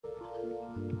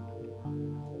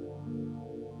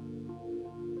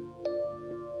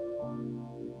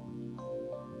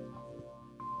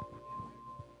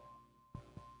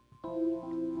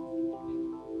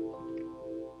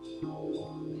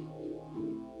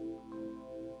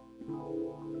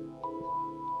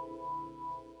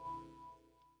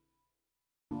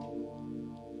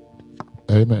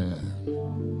Amen.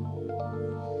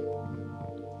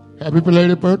 Happy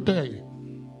belated birthday,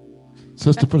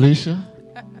 Sister Felicia.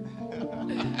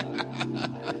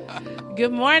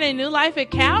 Good morning, New Life at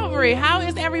Calvary. How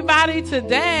is everybody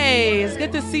today? It's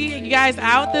good to see you guys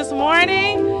out this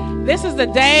morning. This is the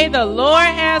day the Lord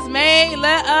has made.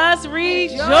 Let us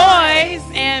rejoice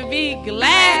and be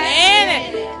glad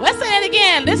in it. Let's say it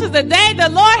again. This is the day the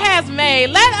Lord has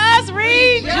made. Let us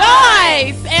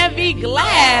rejoice and be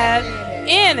glad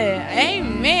in it.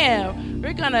 Amen.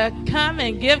 We're going to come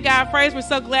and give God praise. We're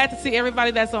so glad to see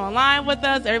everybody that's online with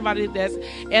us, everybody that's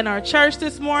in our church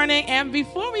this morning. And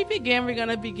before we begin, we're going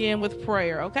to begin with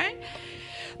prayer, okay?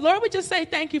 Lord, we just say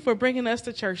thank you for bringing us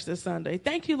to church this Sunday.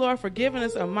 Thank you, Lord, for giving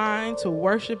us a mind to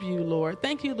worship you, Lord.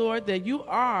 Thank you, Lord, that you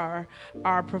are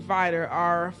our provider,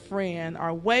 our friend,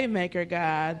 our way maker,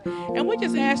 God. And we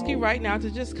just ask you right now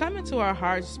to just come into our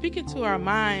hearts, speak into our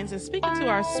minds, and speak into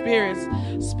our spirits,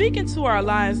 speak into our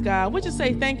lives, God. We just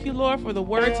say thank you, Lord, for the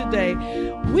word today.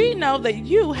 We know that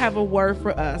you have a word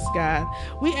for us, God.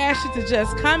 We ask you to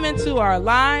just come into our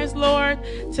lives, Lord,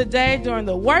 today during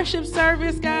the worship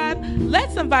service, God.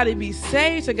 Let somebody be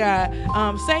saved to God,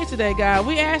 saved today, God.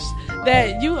 We ask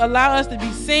that you allow us to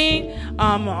be seen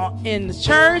in the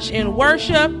church, in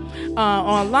worship,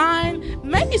 online.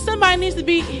 Maybe somebody needs to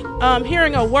be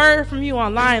hearing a word from you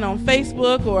online on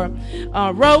Facebook or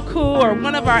Roku or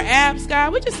one of our apps,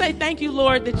 God. We just say thank you,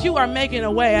 Lord, that you are making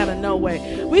a way out of no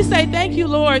way. We say thank you,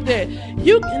 Lord, that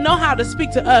you know how to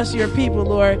speak to us, your people,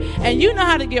 Lord, and you know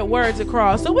how to get words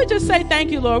across. So we just say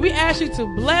thank you, Lord. We ask you to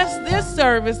bless this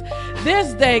service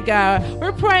this day, God.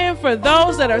 We're praying for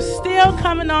those that are still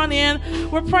coming on in.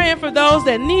 We're praying for those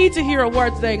that need to hear a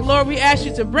word today. Lord, we ask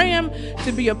you to bring them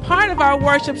to be a part of our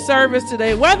worship service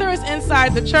today, whether it's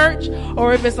inside the church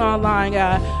or if it's online,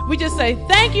 God. We just say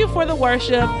thank you for the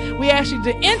worship. We ask you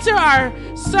to enter our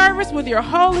service with your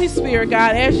Holy Spirit,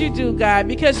 God, as you do, God,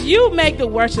 because you make the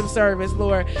worship service,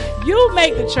 Lord. You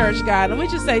make the church, God. And we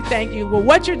just say thank you for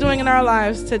what you're doing in our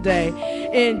lives today.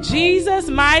 In Jesus'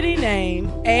 mighty name,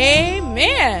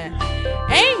 amen.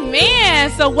 Amen.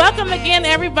 So welcome again,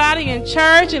 everybody in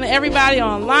church and everybody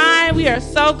online. We are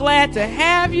so glad to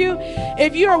have you.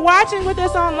 If you are watching with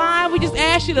us online, we just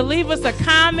ask you to leave us a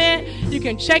comment. You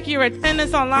can check your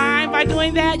attendance online by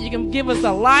doing that. You can give us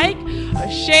a like, a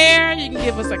share. You can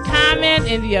give us a comment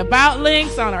in the About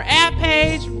links on our app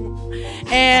page.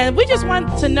 And we just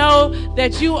want to know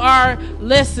that you are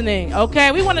listening,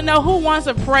 okay? We want to know who wants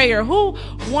a prayer, who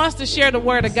wants to share the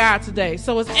word of God today.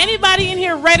 So is anybody in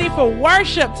here ready for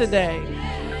worship today?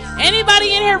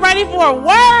 Anybody in here ready for a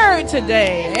word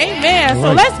today? Amen.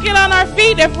 So let's get on our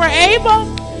feet if we're able.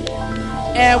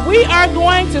 And we are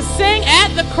going to sing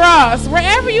At the Cross.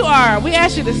 Wherever you are, we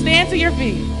ask you to stand to your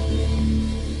feet.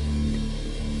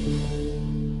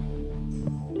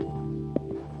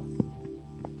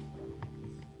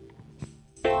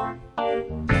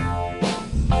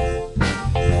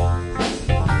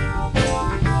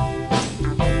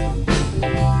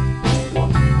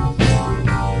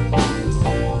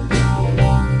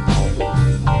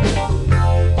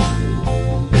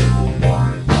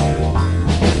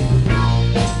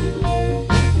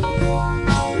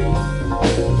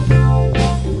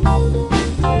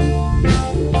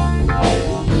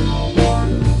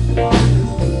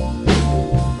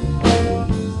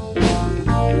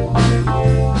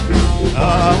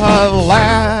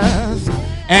 Alas,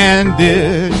 and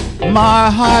did my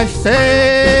high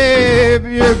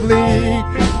Savior bleed,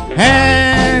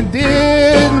 and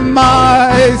did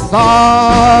my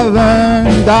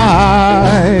sovereign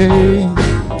die?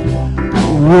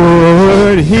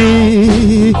 Would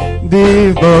he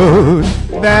devote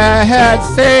that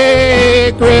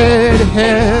sacred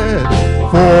head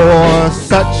for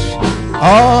such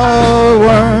a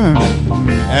worm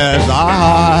as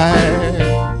I?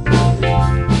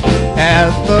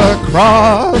 At the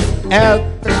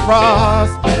cross,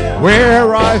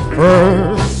 where I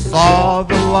first saw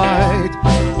the light,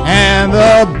 and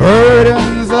the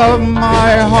burdens of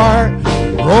my heart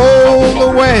rolled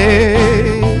away.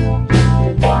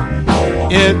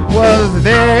 It was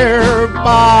there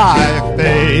by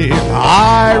faith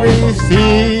I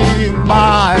received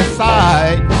my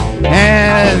sight,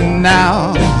 and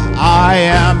now I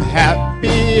am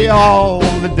happy all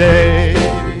the day.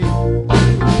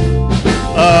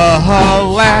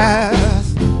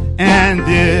 Alas, and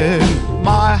did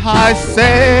my high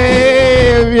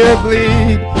Savior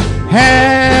bleed,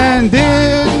 and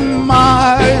did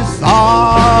my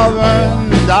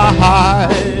sovereign die?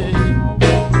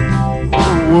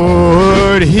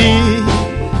 Would he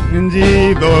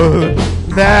devote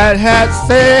that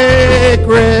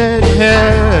sacred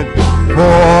head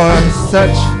for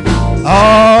such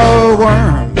a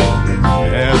worm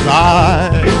as I.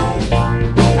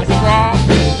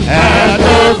 At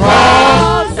the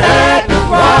cross,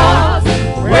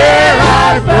 where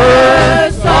I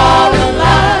first saw the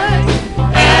light,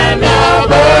 and the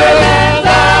burdens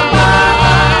of my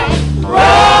heart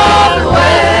rolled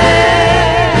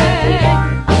away.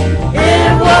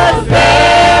 It was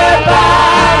there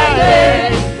by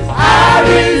faith I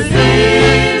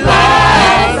received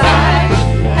my sight,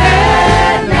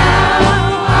 and now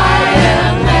I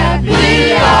am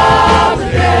happy all the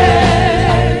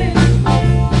day.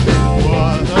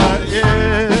 Was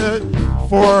it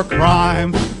for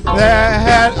crimes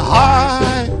that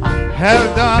I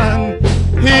have done?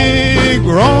 He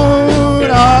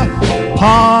groaned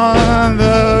upon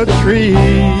the tree.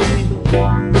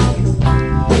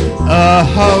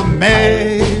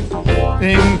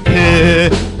 Amazing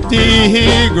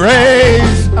pity,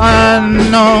 grace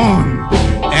unknown,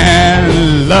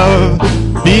 and love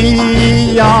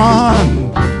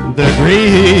beyond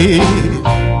degree.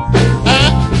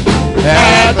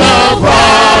 At the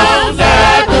cross,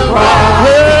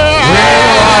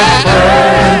 where I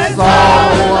first saw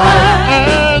the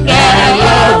light, and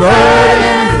the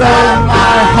burdens of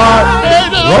my heart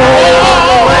rolled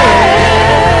away.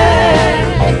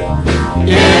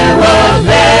 It was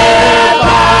there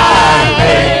by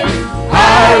faith I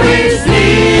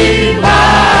received my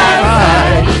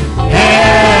sight,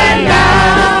 and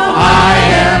now I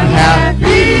am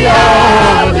happy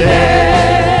all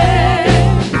day.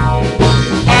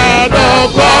 At the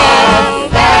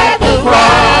cross,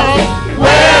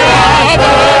 where I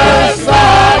first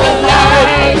saw the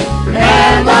light,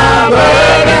 and the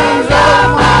burdens of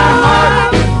my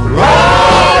heart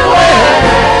rolled away.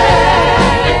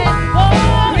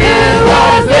 It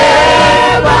was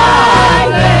there by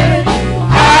faith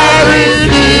I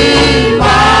received my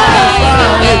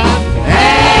sight,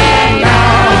 and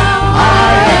now I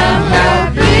am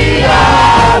happy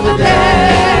all the day.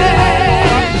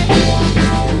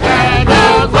 At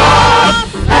the cross,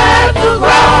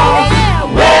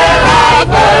 where I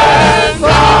first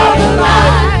saw the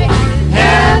light,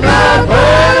 and the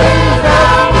burdens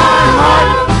of my heart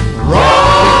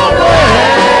rolled away.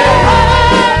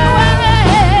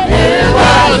 It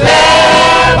was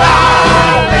there by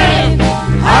faith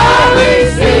I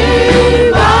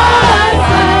received my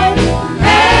sight,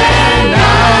 and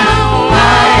now I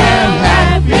am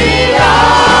happy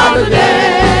all the day.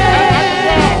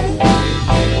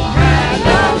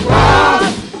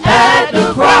 At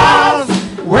the cross,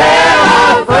 where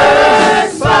I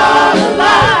first saw the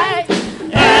light,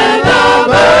 and the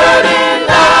burdens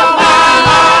of my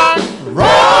heart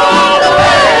rolled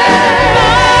away.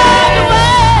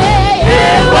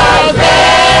 It was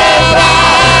there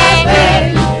by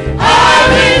faith I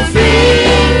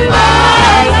received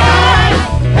my sight,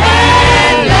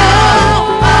 and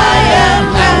now I am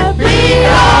happy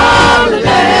all the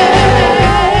day.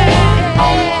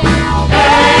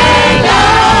 And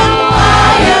now I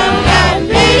am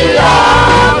happy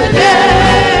all the day.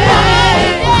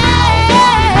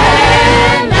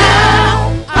 And now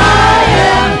I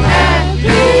am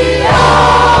happy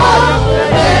all the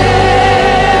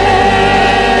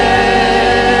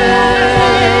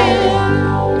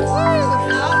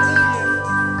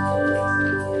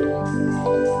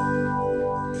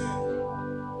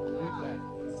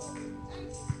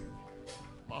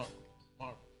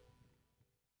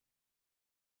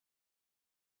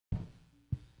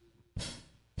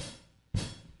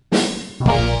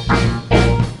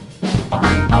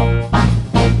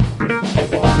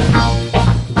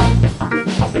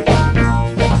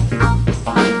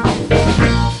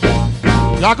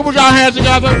Y'all can put your hands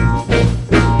together.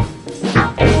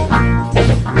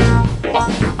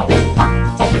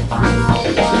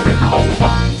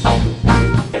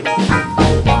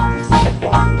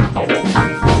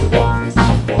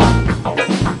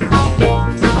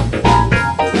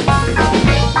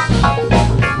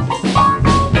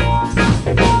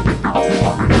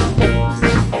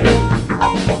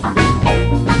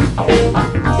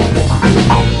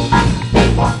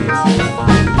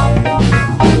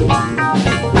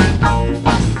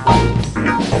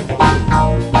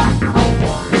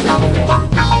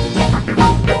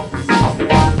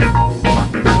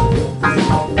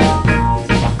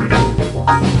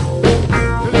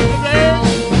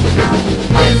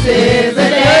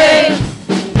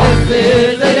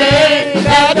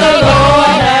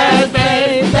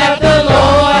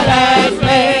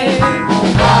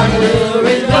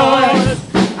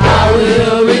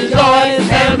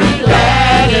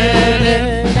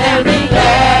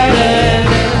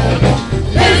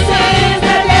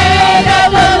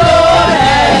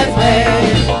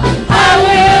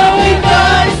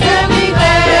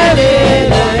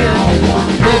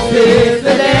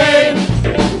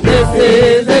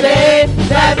 is the day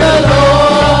that the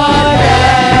Lord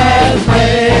has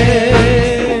made.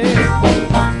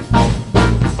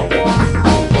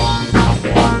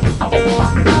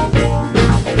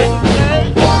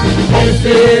 This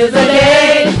is the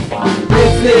day,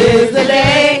 this is the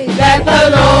day that the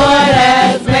Lord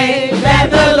has made, that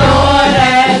the Lord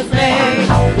has made.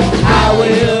 I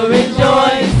will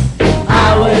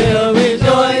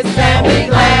rejoice and be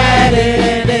glad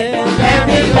in it, and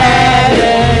be glad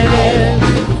in it.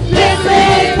 This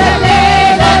is the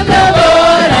day that the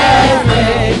Lord has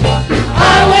made.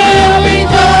 I will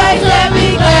rejoice and be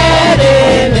glad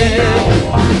in it.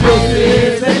 This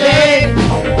is the day,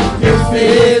 this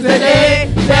is the day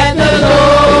that the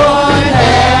Lord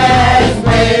has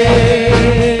made.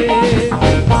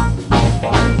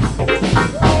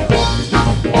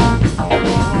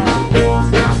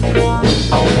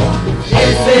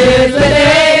 This is the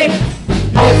day,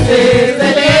 this is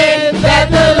the day that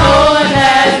the Lord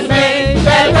has made,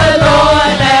 that the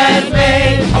Lord has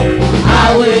made.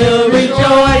 I will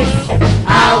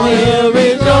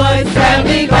rejoice and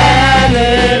be glad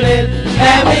in it,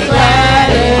 and be glad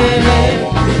in it.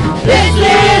 This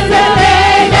is the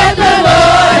day that the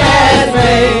Lord has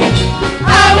made.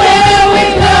 I will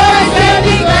rejoice and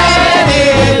be glad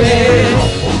in it.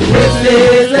 This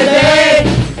is the day,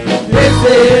 this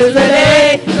is the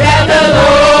day that the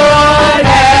Lord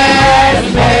has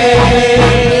made.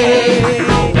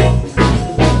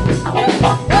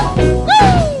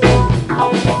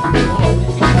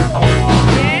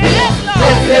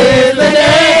 This is the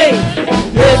day,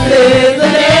 this is the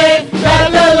day that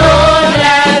the Lord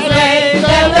has made,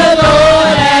 that the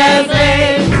Lord has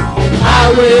made. I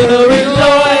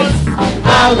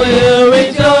will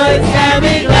rejoice and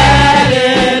be glad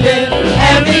in it,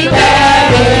 and be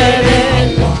glad in it.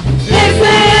 This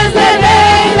is the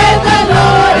day that the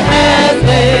Lord has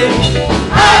made.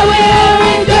 I will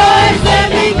rejoice and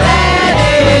be glad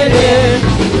in it.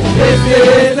 This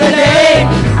is the day,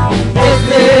 this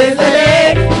is the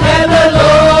day that the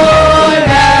Lord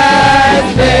has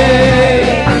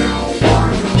made.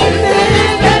 This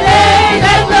is the day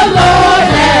that the Lord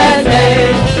has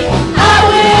made. I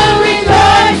will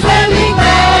rejoice and be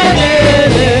glad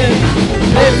in it.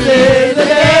 This is the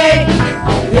day,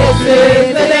 this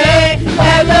is the day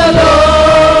that the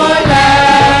Lord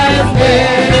has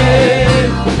made.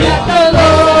 That the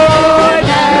Lord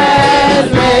has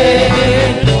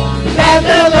made. That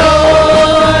the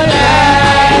Lord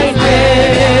has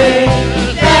made.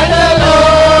 That the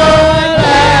Lord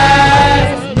has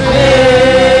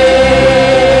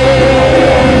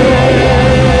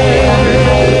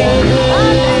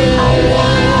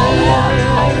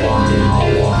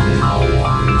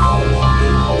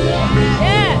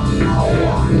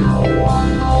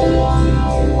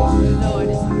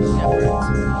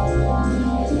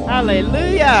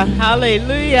Hallelujah.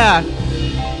 Hallelujah.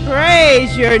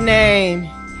 Praise your name.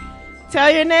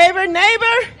 Tell your neighbor,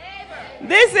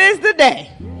 this is the day.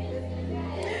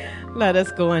 Let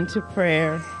us go into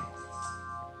prayer.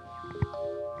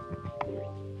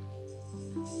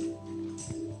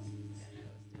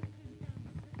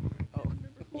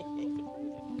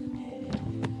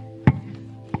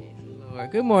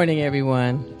 Lord, good morning,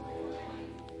 everyone.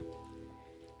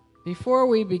 Before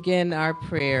we begin our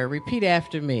prayer, repeat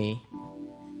after me.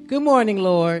 Good morning,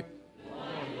 Lord. Good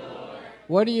morning, Lord.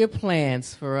 What are your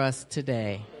plans for us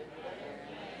today?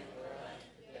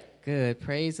 Good.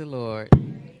 Praise the Lord.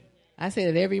 I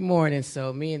say that every morning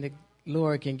so me and the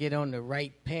Lord can get on the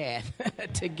right path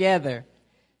together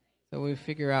so we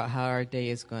figure out how our day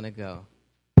is going to go.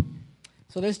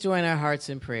 So let's join our hearts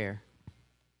in prayer.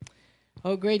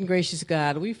 Oh, great and gracious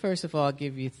God, we first of all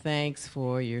give you thanks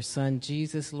for your son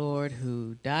Jesus, Lord,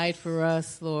 who died for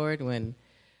us, Lord, when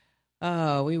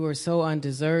we were so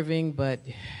undeserving, but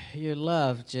your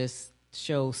love just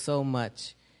shows so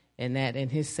much in that, in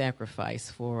his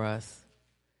sacrifice for us.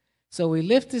 So we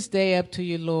lift this day up to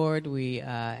you, Lord. We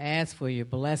ask for your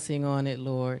blessing on it,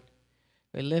 Lord.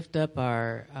 We lift up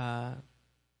our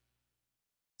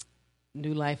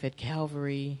New Life at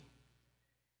Calvary.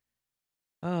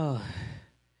 Oh,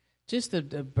 just the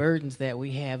burdens that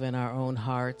we have in our own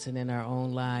hearts and in our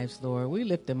own lives, Lord. We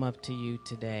lift them up to you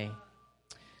today.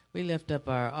 We lift up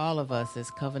all of us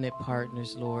as covenant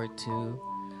partners, Lord, to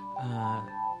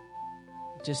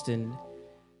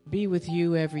be with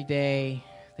you every day,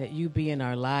 that you be in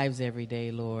our lives every day,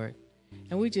 Lord.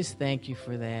 And we just thank you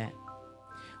for that.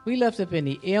 We lift up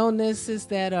any illnesses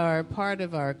that are part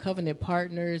of our covenant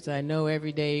partners. I know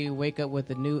every day you wake up with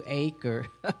a new ache or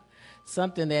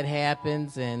something that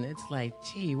happens, and it's like,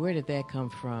 gee, where did that come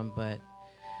from? But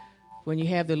when you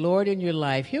have the Lord in your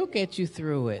life, he'll get you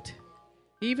through it.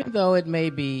 Even though it may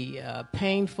be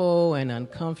painful and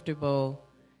uncomfortable,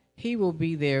 he will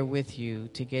be there with you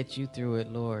to get you through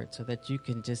it, Lord, so that you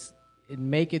can just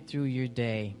make it through your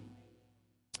day.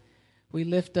 We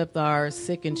lift up our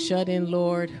sick and shut-in,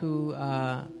 Lord, who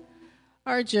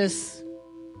are just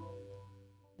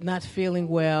not feeling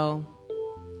well,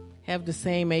 have the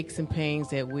same aches and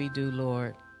pains that we do,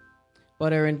 Lord,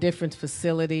 but are in different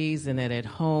facilities and at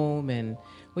home. And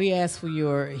we ask for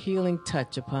your healing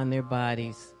touch upon their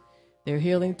bodies, their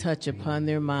healing touch upon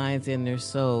their minds and their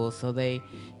souls, so they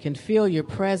can feel your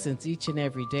presence each and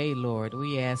every day, Lord.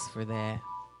 We ask for that.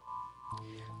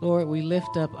 Lord, we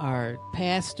lift up our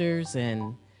pastors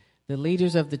and the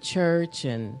leaders of the church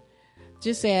and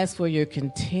just ask for your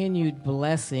continued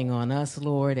blessing on us,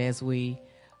 Lord, as we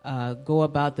go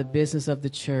about the business of the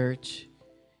church,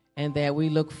 and that we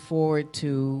look forward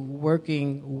to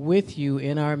working with you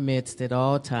in our midst at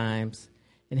all times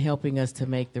and helping us to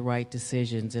make the right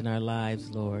decisions in our lives,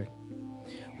 Lord.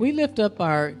 We lift up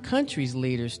our country's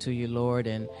leaders to you, Lord,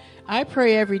 and I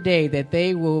pray every day that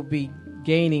they will be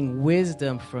gaining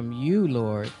wisdom from you,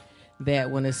 Lord, that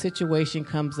when a situation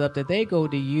comes up, that they go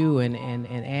to you and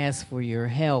ask for your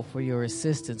help, for your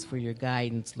assistance, for your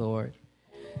guidance, Lord.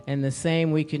 And the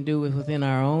same we can do within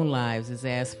our own lives is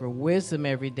ask for wisdom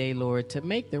every day, Lord, to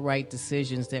make the right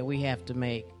decisions that we have to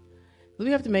make.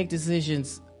 We have to make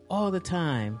decisions all the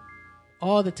time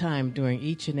during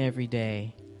each and every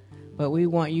day. But we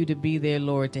want you to be there,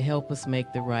 Lord, to help us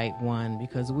make the right one,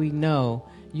 because we know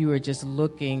you are just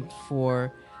looking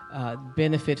for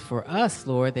benefit for us,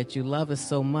 Lord, that you love us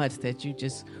so much that you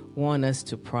just want us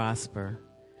to prosper.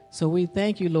 So we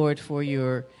thank you, Lord, for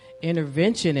your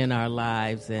intervention in our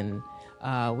lives, and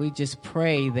we just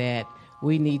pray that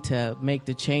we need to make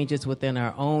the changes within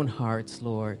our own hearts,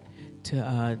 Lord,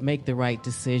 to make the right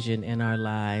decision in our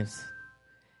lives.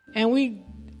 And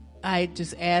I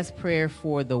just ask prayer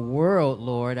for the world,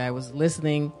 Lord. I was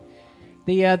listening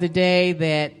the other day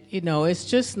that, it's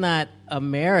just not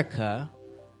America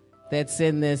that's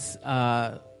in this,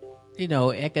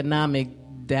 economic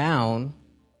down.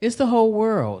 It's the whole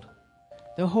world.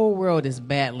 The whole world is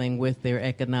battling with their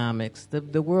economics.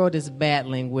 The world is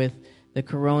battling with the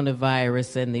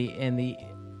coronavirus and the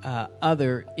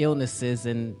other illnesses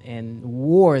and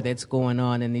war that's going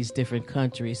on in these different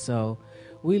countries. So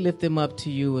we lift them up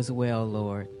to you as well,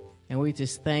 Lord. And we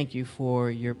just thank you for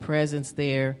your presence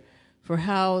there, for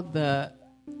how the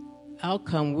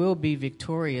outcome will be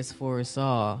victorious for us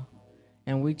all.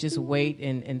 And we just wait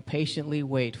and patiently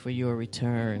wait for your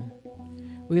return.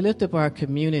 We lift up our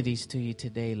communities to you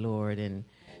today, Lord, and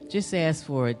just ask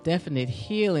for a definite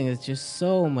healing. There's just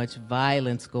so much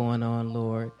violence going on,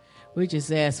 Lord. We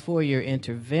just ask for your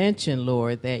intervention,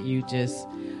 Lord, that you just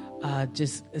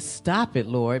stop it,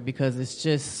 Lord, because it's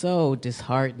just so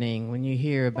disheartening when you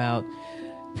hear about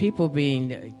people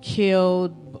being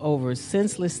killed over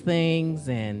senseless things,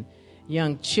 and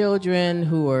young children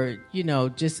who are,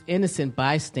 just innocent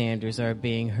bystanders are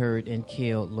being hurt and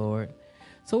killed, Lord.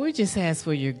 So we just ask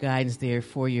for your guidance there,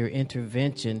 for your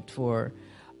intervention, for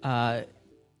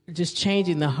just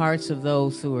changing the hearts of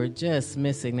those who are just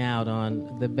missing out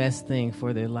on the best thing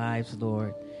for their lives,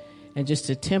 Lord. And just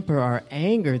to temper our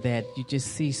anger that you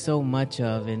just see so much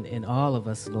of in all of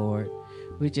us, Lord.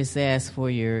 We just ask for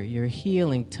your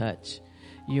healing touch,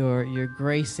 your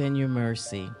grace and your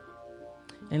mercy.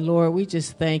 And Lord, we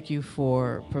just thank you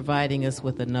for providing us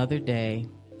with another day,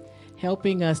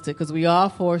 helping us to, because we all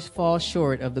fall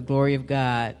short of the glory of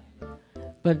God.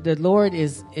 But the Lord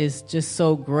is just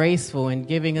so graceful in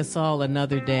giving us all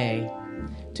another day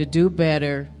to do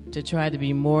better, to try to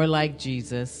be more like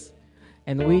Jesus.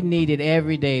 And we need it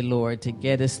every day, Lord, to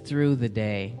get us through the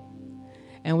day.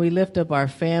 And we lift up our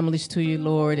families to you,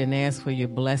 Lord, and ask for your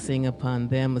blessing upon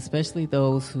them, especially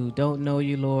those who don't know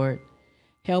you, Lord.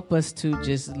 Help us to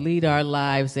just lead our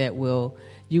lives that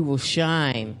you will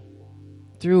shine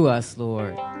through us,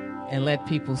 Lord, and let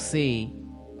people see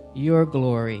your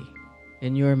glory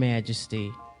and your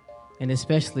majesty, and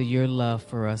especially your love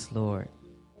for us, Lord.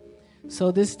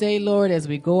 So this day, Lord, as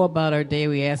we go about our day,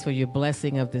 we ask for your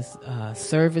blessing of this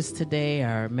service today,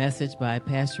 our message by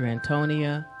Pastor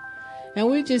Antonia. And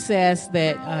we just ask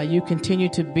that you continue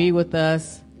to be with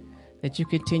us, that you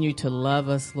continue to love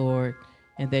us, Lord,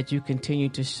 and that you continue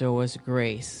to show us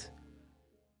grace.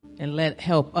 And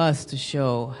help us to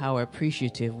show how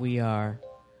appreciative we are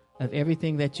of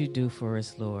everything that you do for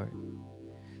us, Lord.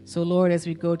 So, Lord, as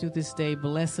we go through this day,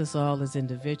 bless us all as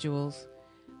individuals.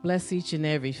 Bless each and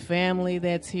every family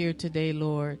that's here today,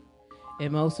 Lord.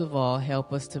 And most of all,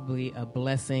 help us to be a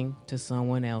blessing to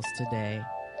someone else today.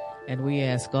 And we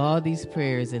ask all these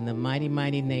prayers in the mighty,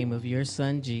 mighty name of your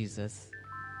Son, Jesus.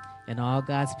 And all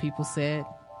God's people said,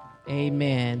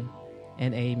 amen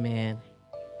and amen.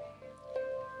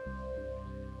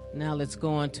 Now let's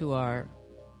go on to our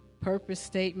purpose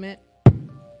statement.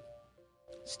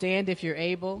 Stand if you're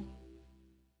able,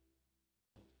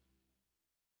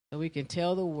 so we can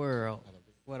tell the world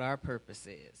what our purpose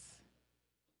is.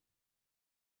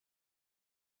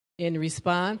 In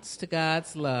response to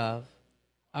God's love,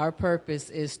 our purpose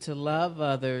is to love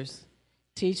others,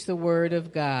 teach the Word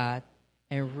of God,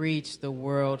 and reach the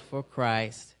world for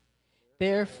Christ.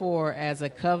 Therefore, as a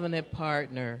covenant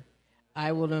partner,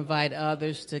 I will invite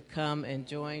others to come and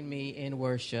join me in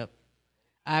worship.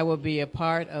 I will be a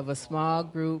part of a small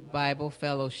group Bible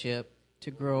fellowship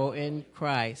to grow in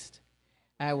Christ.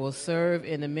 I will serve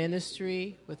in the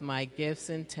ministry with my gifts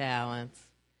and talents.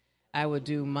 I will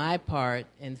do my part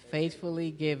in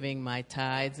faithfully giving my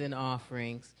tithes and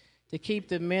offerings to keep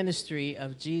the ministry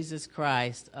of Jesus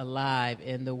Christ alive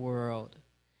in the world.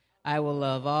 I will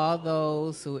love all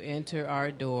those who enter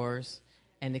our doors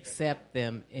and accept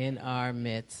them in our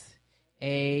midst.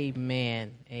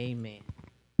 Amen. Amen.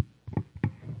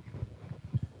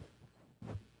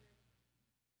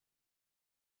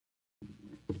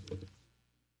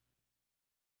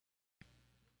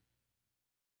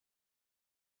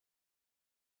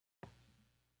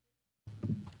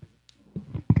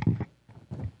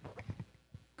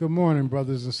 Good morning,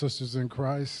 brothers and sisters in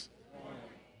Christ,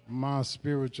 my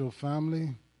spiritual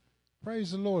family.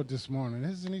 Praise the Lord this morning.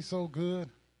 Isn't he so good?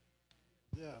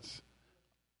 Yes.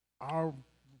 Our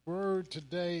word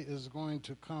today is going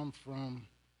to come from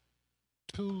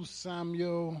 2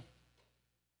 Samuel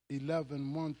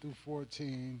 11, 1 through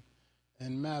 14,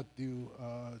 and Matthew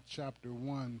chapter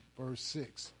 1, verse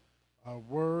 6. A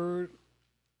word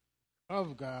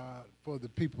of God for the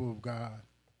people of God.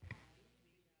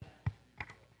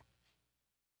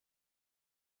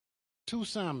 2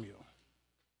 Samuel,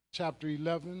 chapter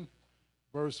 11,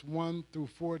 verse 1 through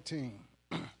 14.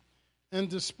 In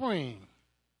the spring,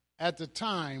 at the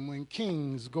time when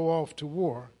kings go off to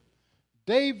war,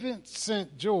 David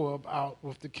sent Joab out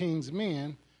with the king's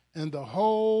men and the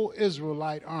whole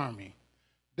Israelite army.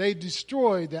 They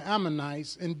destroyed the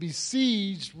Ammonites and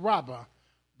besieged Rabbah,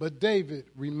 but David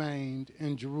remained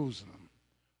in Jerusalem.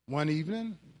 One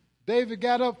evening, David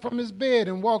got up from his bed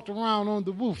and walked around on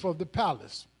the roof of the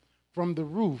palace. From the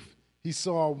roof, he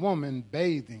saw a woman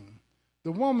bathing.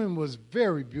 The woman was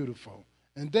very beautiful,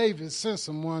 and David sent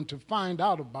someone to find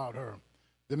out about her.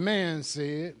 The man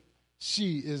said,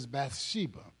 "She is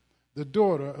Bathsheba, the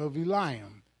daughter of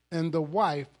Eliam, and the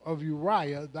wife of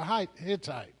Uriah the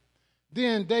Hittite."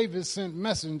 Then David sent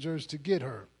messengers to get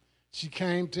her. She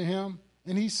came to him,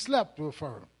 and he slept with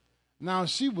her. Now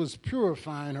she was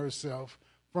purifying herself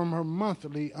from her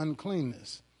monthly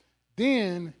uncleanness.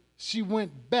 Then she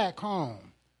went back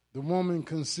home. The woman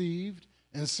conceived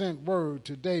and sent word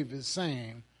to David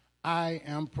saying, "I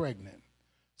am pregnant."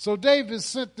 So David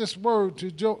sent this word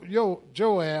to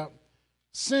Joab,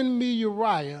 "Send me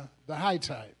Uriah the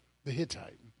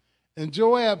Hittite. And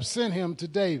Joab sent him to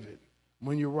David.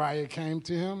 When Uriah came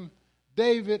to him,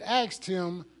 David asked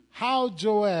him how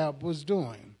Joab was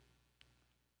doing,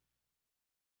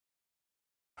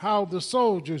 how the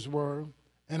soldiers were,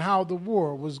 and how the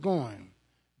war was going.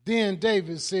 Then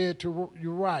David said to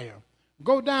Uriah,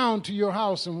 "Go down to your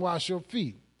house and wash your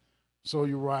feet." So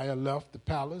Uriah left the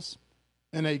palace,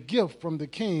 and a gift from the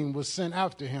king was sent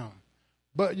after him.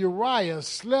 But Uriah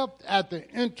slept at the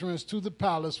entrance to the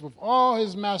palace with all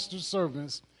his master's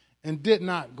servants and did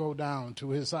not go down to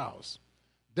his house.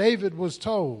 David was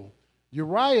told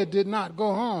Uriah did not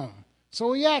go home.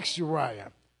 So he asked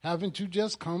Uriah, "Haven't you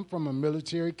just come from a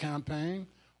military campaign?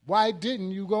 Why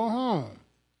didn't you go home?"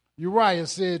 Uriah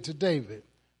said to David,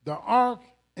 "The ark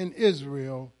and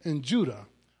Israel and Judah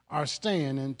are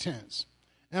staying in tents,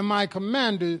 and my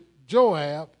commander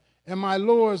Joab and my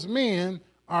Lord's men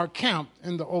are camped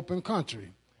in the open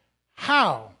country.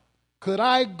 How could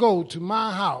I go to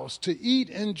my house to eat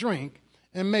and drink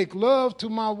and make love to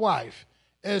my wife?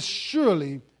 As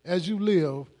surely as you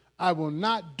live, I will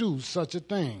not do such a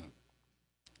thing."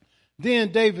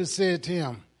 Then David said to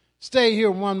him, "Stay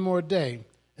here one more day,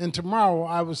 and tomorrow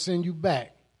I will send you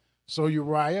back." So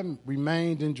Uriah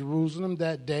remained in Jerusalem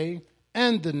that day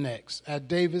and the next. At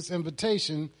David's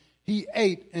invitation, he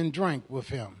ate and drank with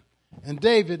him, and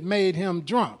David made him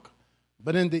drunk.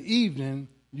 But in the evening,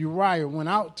 Uriah went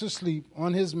out to sleep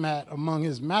on his mat among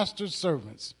his master's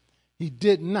servants. He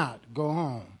did not go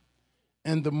home.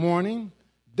 In the morning,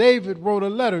 David wrote a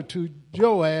letter to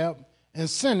Joab and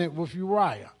sent it with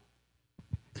Uriah.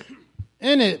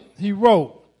 In it, he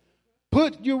wrote,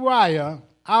 "Put Uriah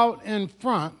out in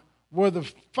front where the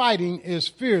fighting is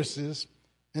fiercest,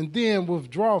 and then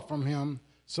withdraw from him,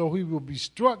 so he will be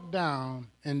struck down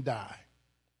and die.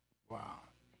 Wow.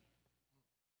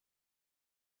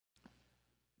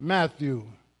 Matthew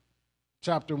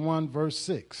chapter 1, verse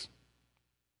 6.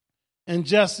 And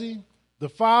Jesse, the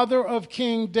father of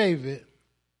King David,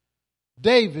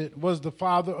 David was the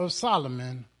father of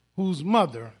Solomon, whose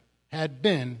mother had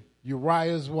been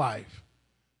Uriah's wife.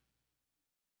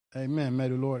 Amen. May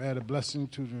the Lord add a blessing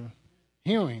to the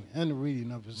hearing and the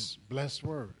reading of his blessed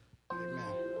word. Amen.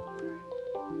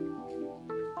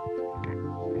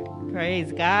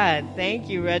 Praise God. Thank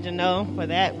you, Reginald, for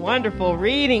that wonderful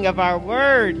reading of our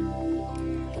word.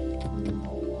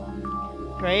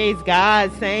 Praise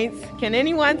God, saints. Can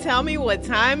anyone tell me what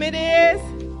time it is?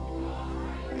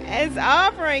 It's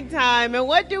offering time. And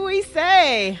what do we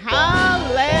say?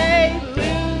 Hallelujah.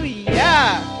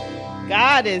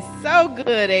 God is so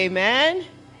good. Amen.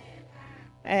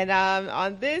 And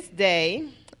on this day,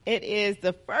 it is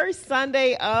the first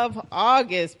Sunday of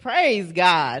August. Praise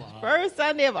God. Wow. First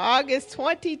Sunday of August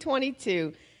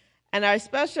 2022. And our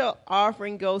special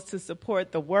offering goes to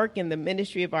support the work and the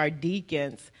ministry of our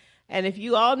deacons. And if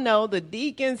you all know, the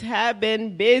deacons have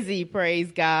been busy,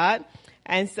 praise God.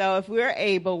 And so if we're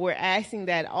able, we're asking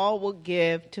that all will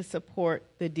give to support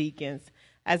the deacons.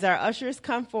 As our ushers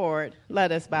come forward,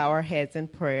 let us bow our heads in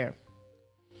prayer.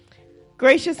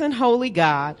 Gracious and holy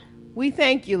God, we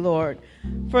thank you, Lord,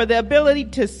 for the ability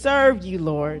to serve you,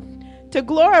 Lord, to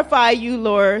glorify you,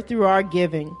 Lord, through our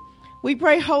giving. We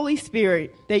pray, Holy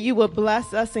Spirit, that you will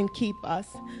bless us and keep us.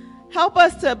 Help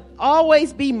us to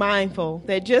always be mindful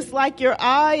that just like your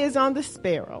eye is on the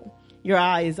sparrow, your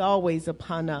eye is always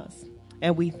upon us.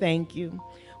 And we thank you.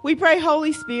 We pray,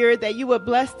 Holy Spirit, that you would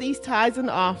bless these tithes and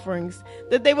offerings,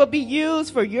 that they will be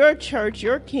used for your church,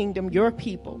 your kingdom, your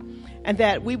people, and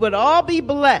that we would all be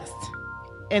blessed,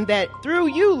 and that through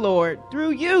you, Lord,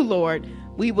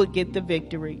 we will get the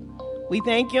victory. We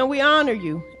thank you and we honor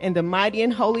you. In the mighty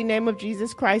and holy name of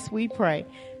Jesus Christ, we pray.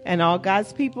 And all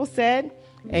God's people said,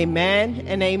 amen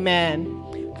and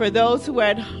amen. For those who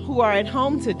are at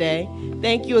home today,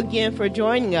 thank you again for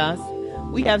joining us.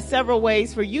 We have several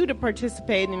ways for you to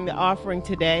participate in the offering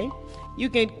today. You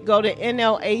can go to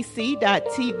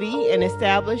nlac.tv and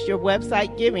establish your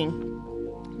website giving.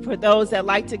 For those that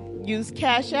like to use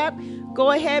Cash App,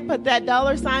 go ahead, put that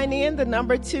 $sign in, the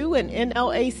number 2 and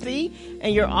NLAC,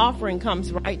 and your offering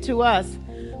comes right to us.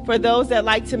 For those that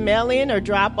like to mail in or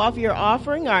drop off your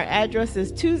offering, our address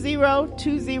is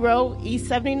 2020 East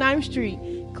 79th Street,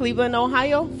 Cleveland,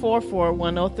 Ohio,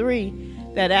 44103.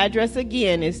 That address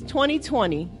again is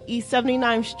 2020 East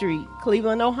 79th Street,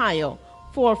 Cleveland, Ohio,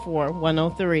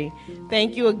 44103.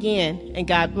 Thank you again, and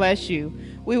God bless you.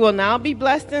 We will now be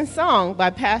blessed in song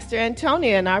by Pastor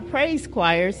Antonia and our praise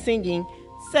choir singing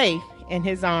Safe in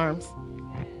His Arms.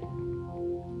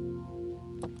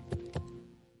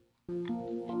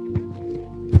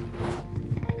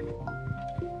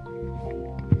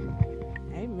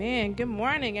 Amen. Good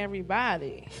morning,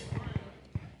 everybody.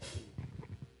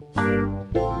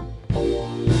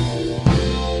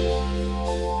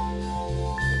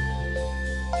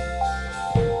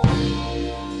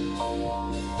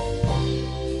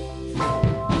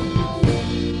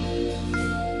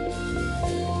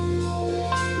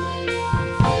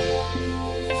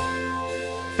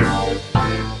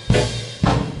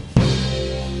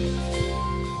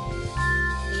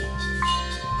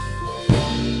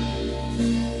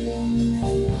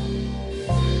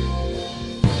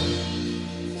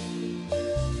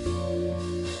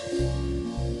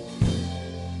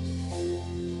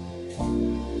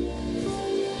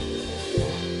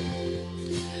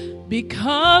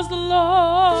 Because the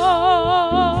Lord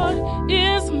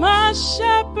is my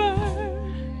shepherd,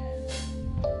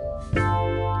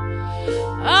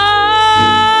 I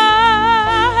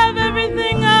have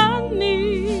everything I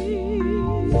need.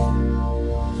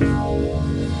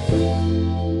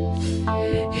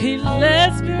 He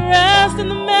lets me rest in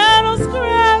the meadow's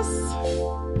grass,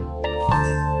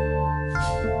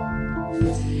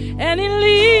 and He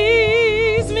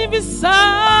leads me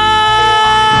beside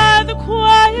the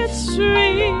quiet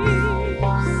streams.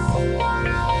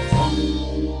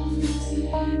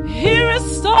 He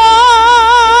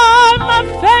restored my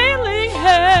failing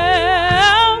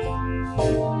health,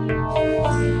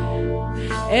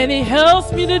 and He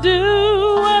helps me to do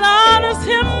what honors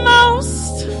Him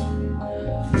most.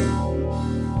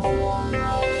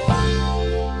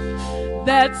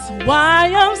 That's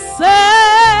why I'm saved.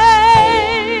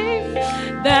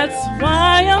 That's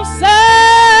why I'm saved.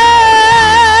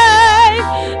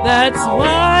 That's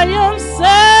why I'm saved.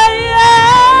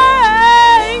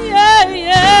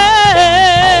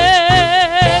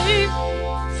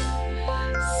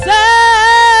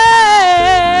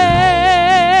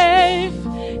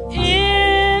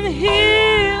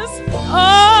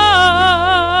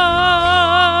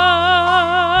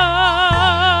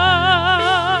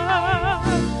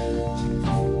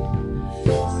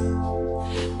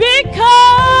 Because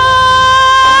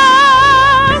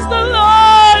the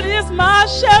Lord is my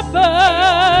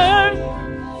shepherd,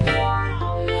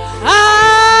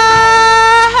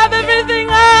 I have everything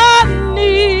I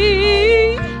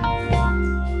need.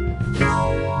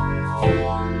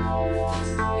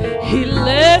 He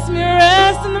lets me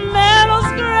rest in the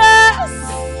meadow's grass,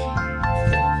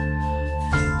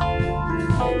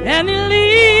 and He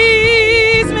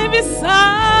leads me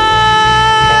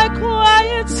beside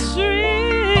quiet streams.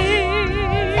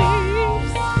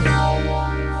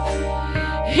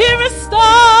 He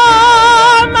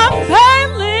restored my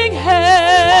failing health,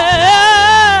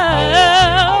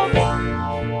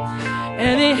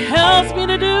 and He helps me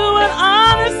to do what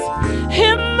honors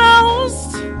Him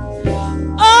most.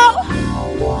 Oh,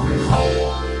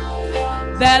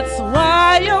 that's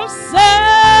why I'm saved.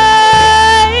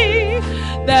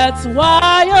 That's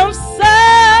why I'm saved.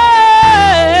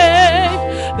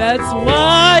 That's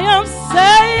why I'm saved.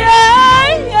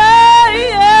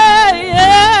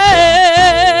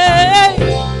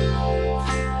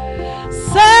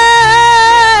 Safe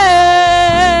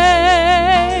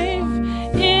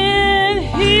in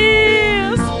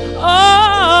His arms.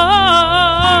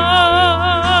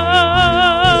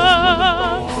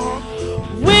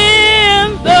 When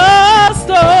the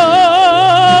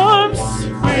storms,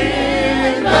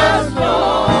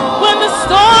 when the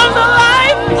storms of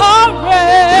life are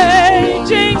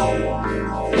raging,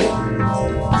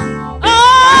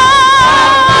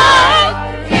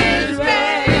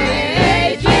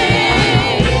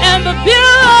 and the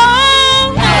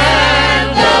billows,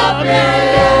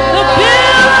 the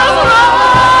billows roll.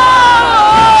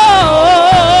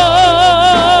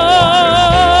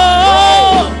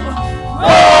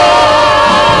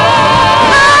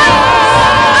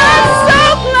 I'm so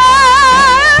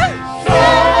glad.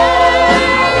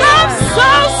 I'm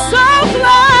so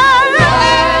glad.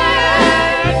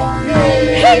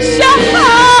 He shall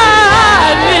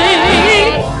hide me.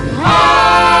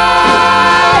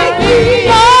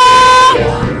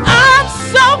 Oh, I'm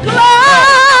so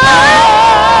glad.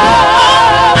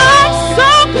 I'm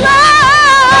so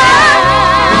glad.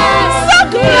 So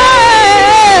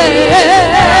glad.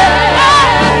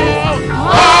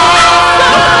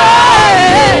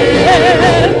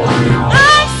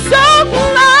 I'm so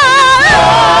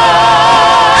glad.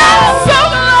 I'm so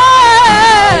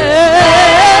glad.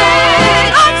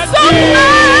 I'm so glad.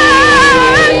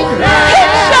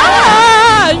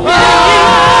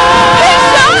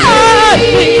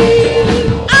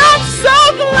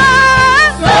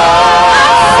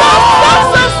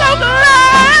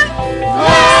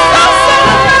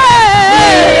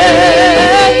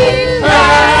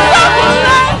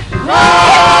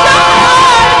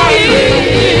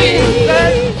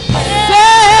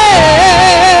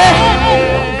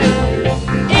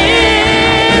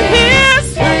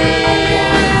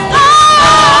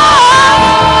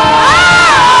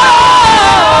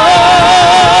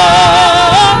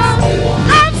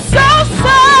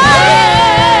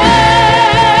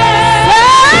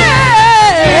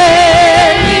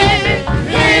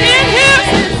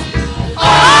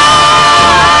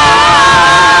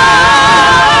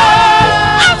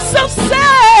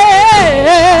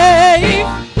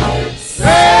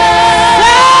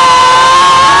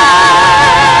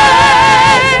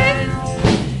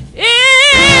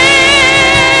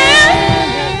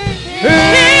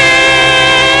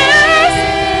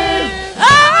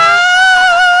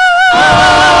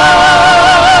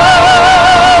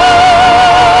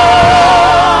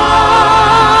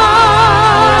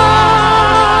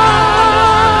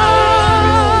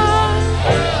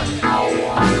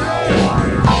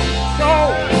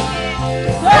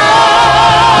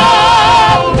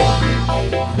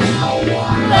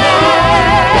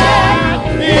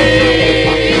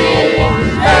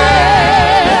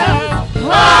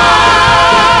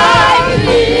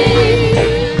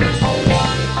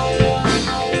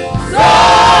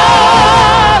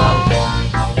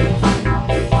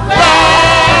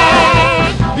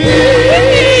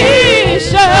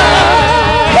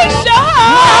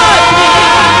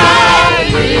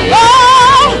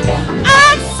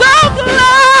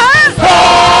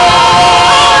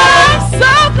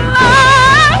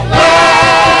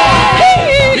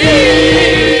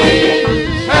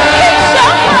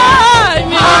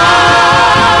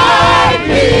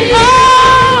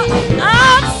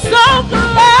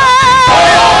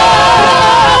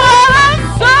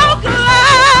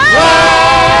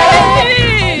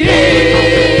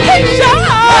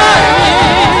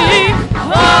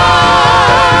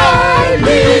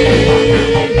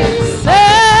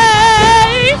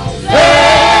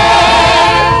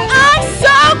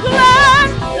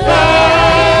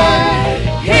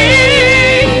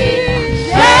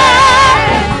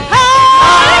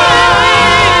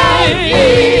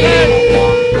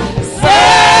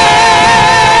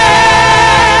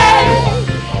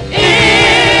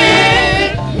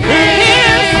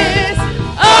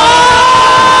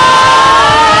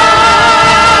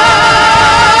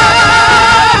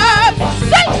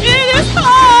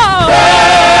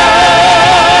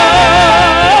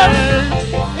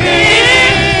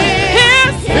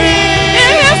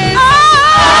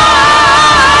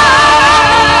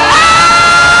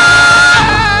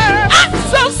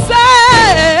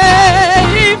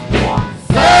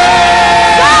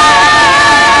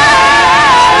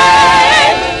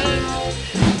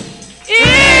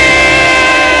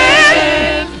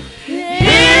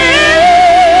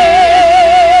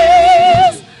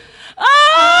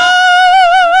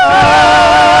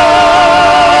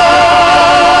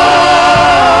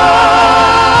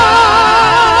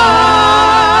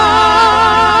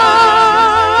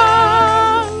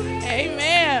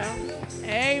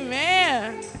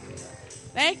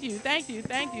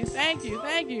 Thank you. Thank you.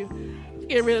 Thank you. I'm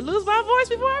getting ready to lose my voice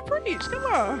before I preach. Come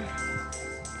on.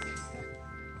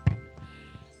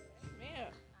 Amen.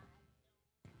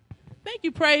 Thank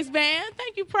you, praise band.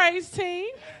 Thank you, praise team.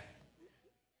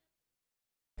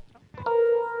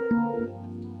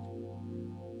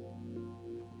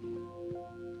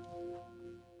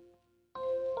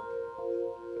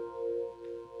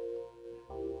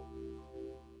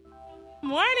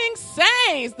 Morning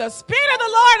saints, the Spirit of the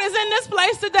Lord is in this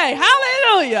place today.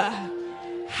 Hallelujah.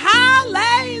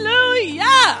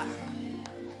 Hallelujah.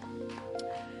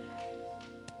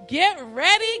 Get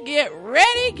ready, get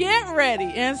ready, get ready,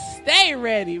 and stay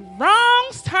ready.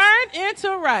 Wrongs turned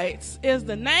into rights is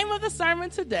the name of the sermon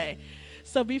today.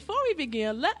 So before we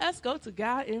begin, let us go to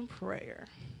God in prayer.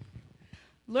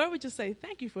 Lord, we just say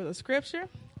thank you for the scripture.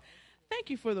 Thank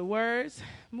you for the words.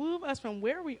 Move us from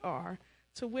where we are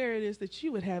to where it is that you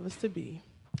would have us to be.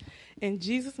 In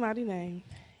Jesus' mighty name,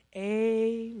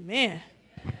 amen.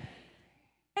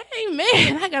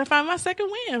 Amen. I got to find my second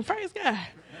win. Praise God.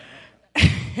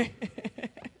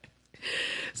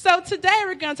 So today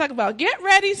we're going to talk about get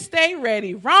ready, stay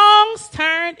ready. Wrongs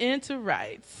turned into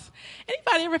rights.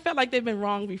 Anybody ever felt like they've been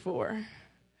wrong before?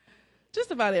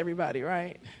 Just about everybody,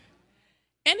 right?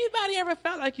 Anybody ever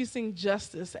felt like you've seen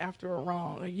justice after a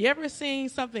wrong? You ever seen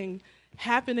something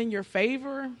happen in your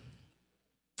favor?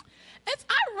 It's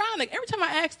ironic. Every time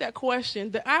I ask that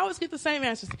question, I always get the same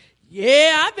answers.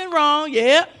 Yeah, I've been wrong,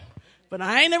 yeah. But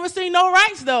I ain't never seen no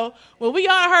rights, though. Well, we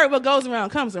all heard what goes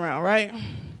around comes around, right?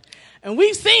 And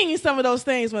we've seen some of those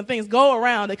things when things go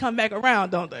around, they come back around,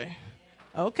 don't they?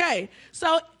 Okay.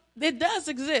 So it does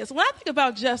exist. When I think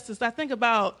about justice, I think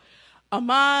about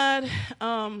Ahmaud,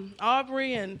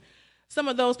 Aubrey, and some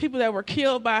of those people that were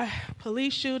killed by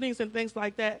police shootings and things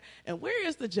like that. And where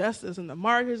is the justice and the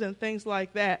martyrs and things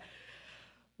like that?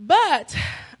 But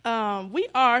we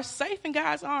are safe in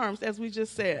God's arms, as we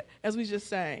just said, as we just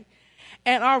sang.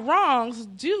 And our wrongs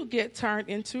do get turned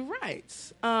into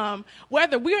rights.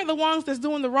 Whether we are the ones that's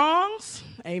doing the wrongs,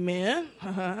 amen,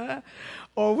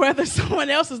 or whether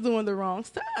someone else is doing the wrongs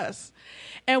to us.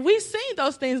 And we've seen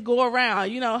those things go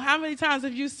around. You know, how many times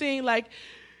have you seen, like,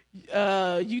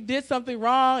 you did something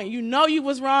wrong and you know you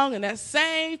was wrong and that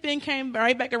same thing came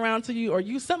right back around to you,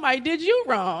 or somebody did you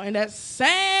wrong and that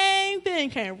same thing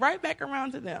came right back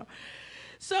around to them.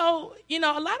 So, you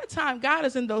know, a lot of time God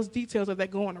is in those details of that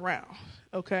going around,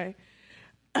 okay?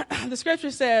 The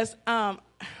scripture says that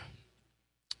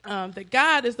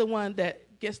God is the one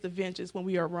that gets the vengeance when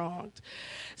we are wronged.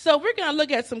 So we're going to look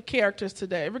at some characters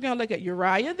today. We're going to look at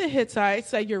Uriah the Hittite.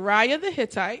 Say Uriah the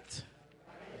Hittite.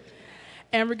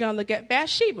 And we're going to look at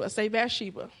Bathsheba. Say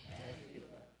Bathsheba.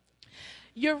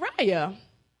 Uriah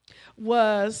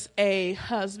was a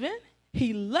husband.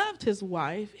 He loved his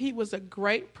wife. He was a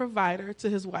great provider to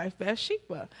his wife,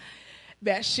 Bathsheba.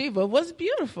 Bathsheba was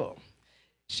beautiful.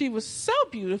 She was so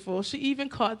beautiful, she even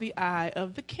caught the eye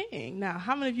of the king. Now,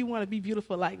 how many of you want to be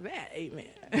beautiful like that?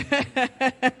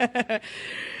 Amen.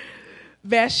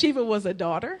 Bathsheba was a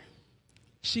daughter.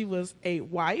 She was a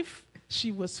wife.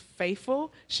 She was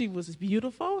faithful. She was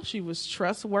beautiful. She was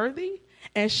trustworthy.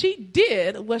 And she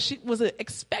did what she was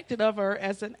expected of her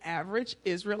as an average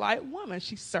Israelite woman.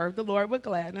 She served the Lord with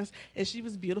gladness, and she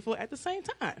was beautiful at the same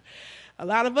time. A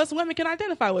lot of us women can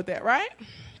identify with that, right?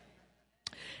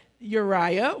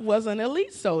 Uriah was an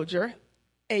elite soldier,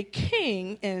 an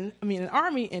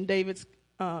army in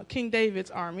King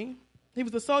David's army. He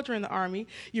was a soldier in the army.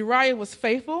 Uriah was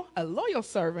faithful, a loyal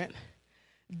servant,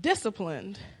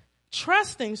 disciplined,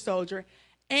 trusting soldier,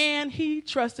 and he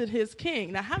trusted his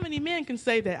king. Now, how many men can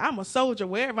say that? I'm a soldier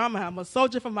wherever I'm at. I'm a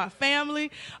soldier for my family,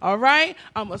 all right?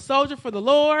 I'm a soldier for the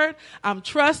Lord. I'm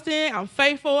trusting. I'm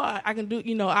faithful. I can do,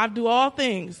 I do all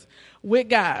things with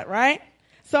God, right?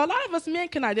 So a lot of us men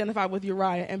can identify with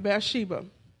Uriah and Bathsheba.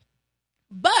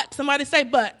 But, somebody say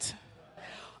but.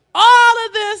 All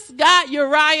of this got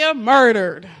Uriah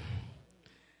murdered.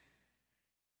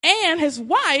 And his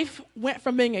wife went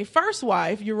from being a first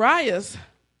wife, Uriah's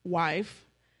wife,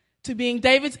 to being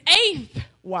David's 8th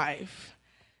wife.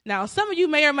 Now, some of you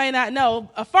may or may not know,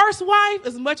 a first wife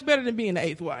is much better than being the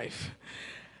 8th wife.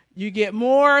 You get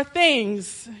more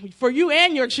things for you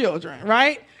and your children,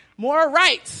 right? More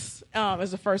rights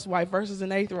as a first wife versus an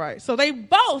 8th wife. So they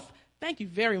both, thank you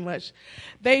very much,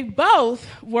 they both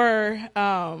were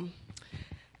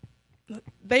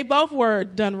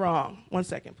done wrong. 1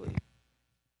 second, please.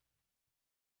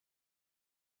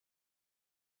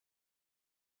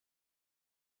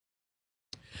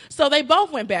 So they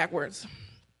both went backwards.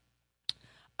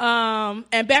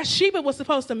 And Bathsheba was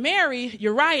supposed to marry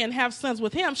Uriah and have sons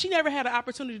with him. She never had an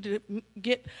opportunity to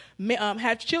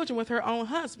have children with her own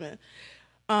husband.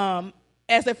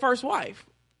 as a first wife.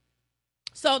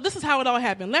 So this is how it all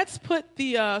happened. Let's put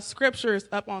the scriptures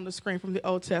up on the screen from the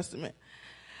Old Testament.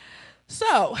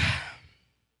 So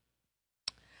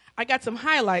I got some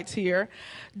highlights here.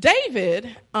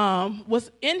 David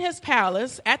was in his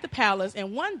palace, at the palace,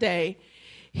 and one day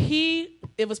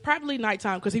it was probably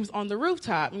nighttime because he was on the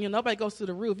rooftop. And, nobody goes to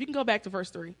the roof. You can go back to verse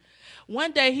 3.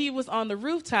 One day he was on the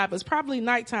rooftop. It was probably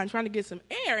nighttime trying to get some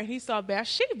air, and he saw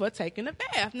Bathsheba taking a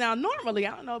bath. Now, normally,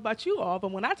 I don't know about you all,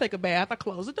 but when I take a bath, I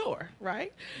close the door,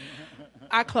 right?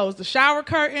 I close the shower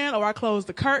curtain, or I close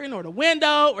the curtain or the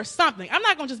window or something. I'm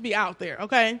not going to just be out there,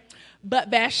 okay? But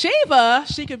Bathsheba,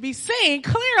 she could be seen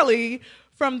clearly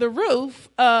from the roof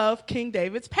of King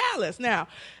David's palace. Now,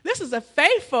 this is a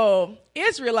faithful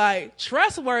Israelite,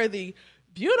 trustworthy,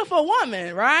 beautiful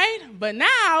woman, right? But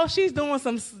now she's doing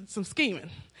some scheming.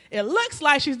 It looks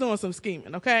like she's doing some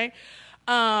scheming, okay?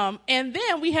 And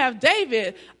then we have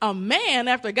David, a man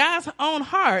after God's own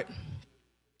heart,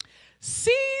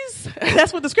 sees,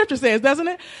 that's what the scripture says, doesn't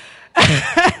it?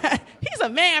 He's a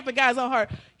man after God's own heart.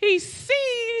 He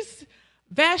sees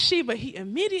Bathsheba. He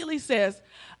immediately says,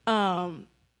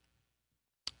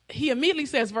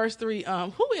 verse 3,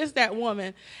 who is that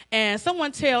woman? And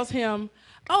someone tells him,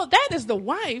 oh, that is the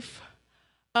wife.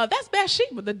 That's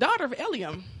Bathsheba, the daughter of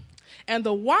Eliam, and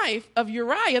the wife of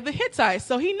Uriah the Hittite.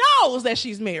 So he knows that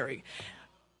she's married.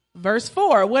 Verse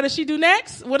 4, what does she do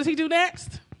next? What does he do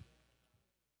next?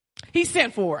 He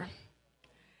sent for her.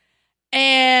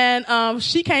 And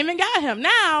she came and got him.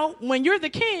 Now, when you're the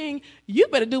king, you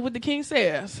better do what the king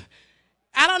says.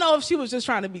 I don't know if she was just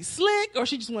trying to be slick or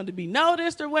she just wanted to be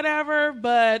noticed or whatever,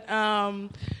 but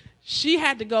she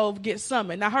had to go get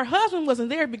summoned. Now, her husband wasn't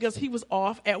there because he was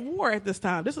off at war at this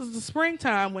time. This is the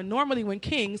springtime when normally when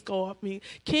kings go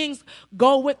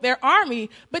with their army,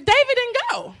 but David didn't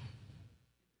go.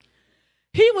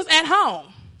 He was at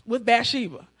home with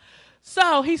Bathsheba.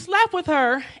 So he slept with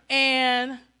her,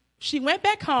 and she went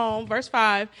back home, verse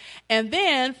 5, and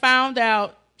then found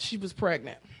out she was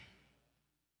pregnant.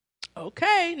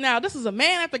 Okay, now this is a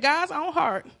man after God's own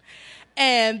heart.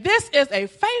 And this is a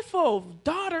faithful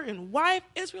daughter and wife,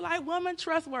 Israelite woman,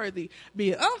 trustworthy,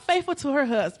 being unfaithful to her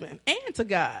husband and to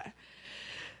God.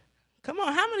 Come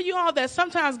on, how many of you all that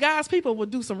sometimes God's people will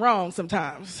do some wrong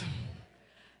sometimes?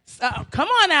 So, come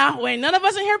on now, wait, none of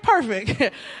us in here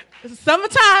perfect.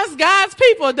 Sometimes God's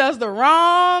people does the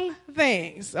wrong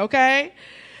things, okay?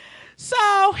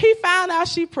 So he found out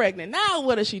she's pregnant. Now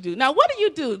what does she do? Now what do you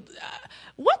do?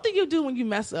 What do you do when you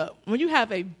mess up? When you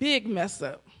have a big mess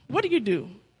up? What do you do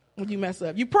when you mess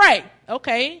up? You pray.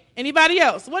 Okay. Anybody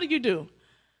else? What do?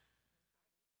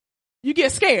 You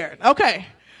get scared. Okay.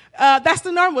 That's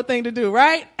the normal thing to do,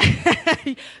 right?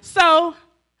 So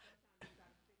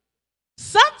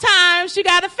sometimes you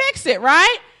got to fix it,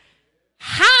 right?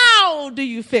 How do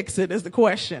you fix it is the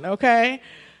question, okay?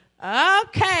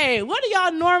 Okay, what do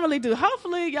y'all normally do?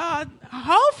 Hopefully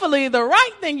the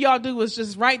right thing y'all do is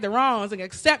just right the wrongs and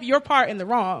accept your part in the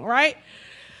wrong, right?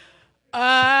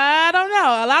 I don't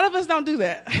know. A lot of us don't do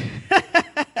that.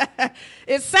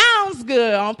 It sounds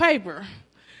good on paper,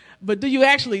 but do you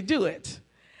actually do it?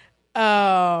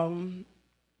 And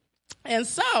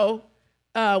so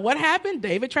what happened?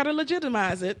 David tried to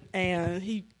legitimize it, and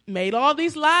he made all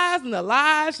these lies, and the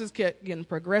lies just kept getting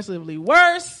progressively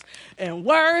worse and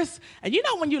worse. And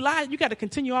when you lie, you got to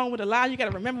continue on with the lie. You got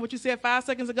to remember what you said 5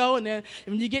 seconds ago, and then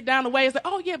when you get down the way, it's like,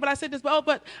 oh yeah, but I said this,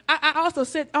 but I also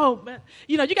said, but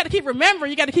you got to keep remembering.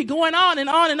 You got to keep going on and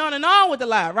on and on and on with the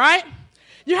lie, right?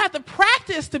 You have to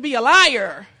practice to be a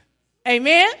liar.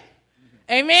 Amen?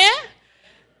 Amen?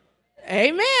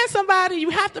 Amen, somebody.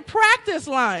 You have to practice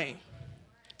lying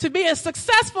to be a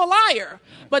successful liar.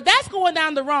 But that's going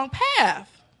down the wrong path,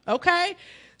 okay?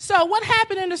 So what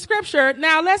happened in the scripture?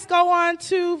 Now let's go on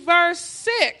to verse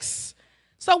 6.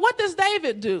 So what does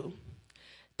David do?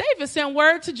 David sent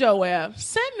word to Joab,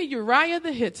 send me Uriah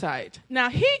the Hittite. Now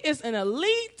he is an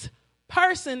elite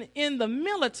person in the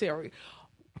military.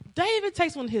 David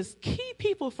takes one of his key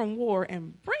people from war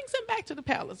and brings him back to the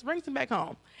palace, brings him back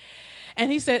home.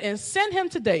 And he said, and send him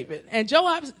to David. And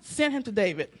Joab sent him to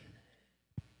David.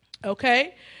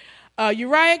 Okay.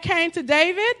 Uriah came to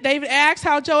David. David asked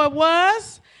how Joab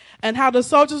was and how the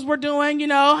soldiers were doing.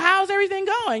 How's everything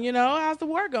going? How's the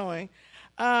war going?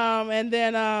 And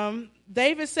then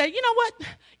David said, you know what,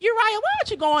 Uriah, why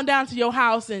don't you go on down to your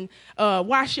house and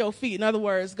wash your feet? In other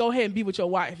words, go ahead and be with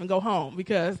your wife and go home,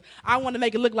 because I want to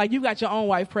make it look like you got your own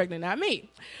wife pregnant, not me.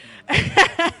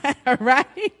 Right?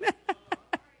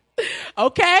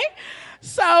 Okay.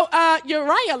 So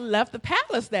Uriah left the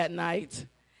palace that night.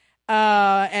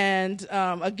 And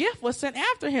a gift was sent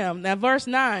after him. Now, verse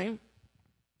 9,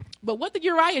 But what did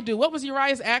Uriah do? What was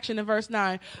Uriah's action in verse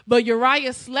 9? But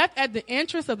Uriah slept at the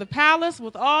entrance of the palace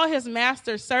with all his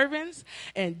master's servants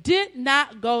and did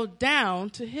not go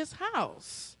down to his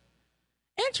house.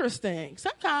 Interesting.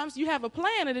 Sometimes you have a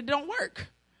plan and it don't work.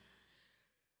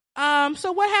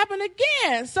 So what happened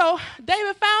again? So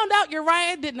David found out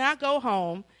Uriah did not go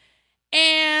home.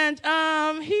 And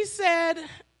he said,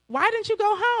 why didn't you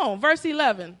go home? Verse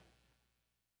 11.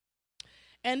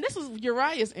 And this is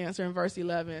Uriah's answer in verse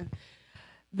 11.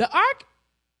 The ark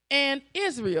and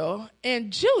Israel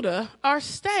and Judah are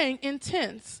staying in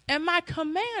tents, and my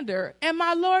commander and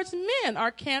my Lord's men are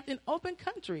camped in open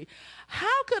country.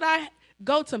 How could I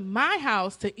go to my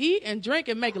house to eat and drink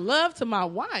and make love to my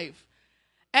wife?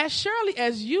 As surely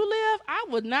as you live, I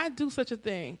would not do such a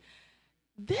thing.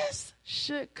 This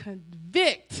should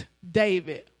convict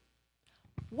David.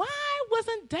 Why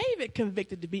wasn't David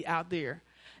convicted to be out there?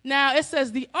 Now, it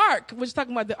says the ark, which is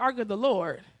talking about the ark of the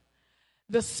Lord.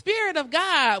 The Spirit of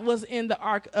God was in the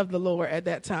ark of the Lord at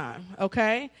that time,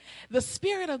 okay? The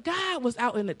Spirit of God was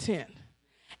out in the tent.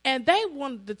 And they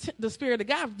wanted the Spirit of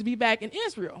God to be back in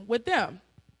Israel with them.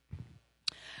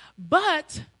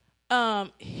 But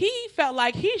he felt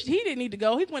like he didn't need to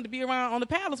go. He wanted to be around on the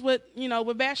palace with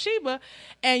Bathsheba.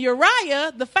 And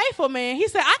Uriah, the faithful man, he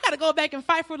said, I got to go back and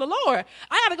fight for the Lord.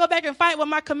 I got to go back and fight with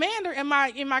my commander and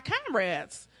my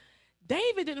comrades.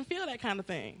 David didn't feel that kind of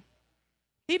thing.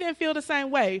 He didn't feel the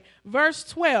same way. Verse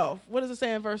 12. What does it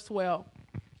say in verse 12?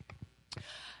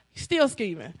 Still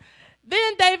scheming.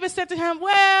 Then David said to him,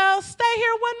 well, stay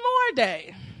here one more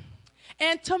day,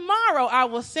 and tomorrow I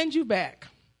will send you back.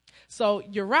 So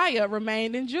Uriah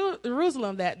remained in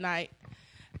Jerusalem that night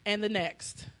and the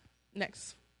next.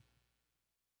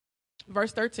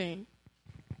 Verse 13.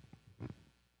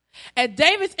 At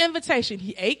David's invitation,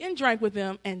 he ate and drank with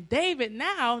them, and David,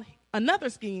 now another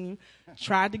scheme,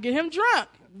 tried to get him drunk,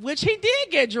 which he did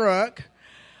get drunk.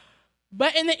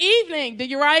 But in the evening, did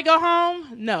Uriah go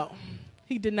home? No,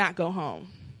 he did not go home.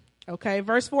 Okay,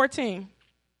 verse 14.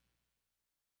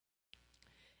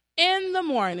 In the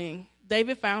morning,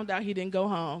 David found out he didn't go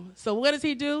home. So what does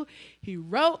he do? He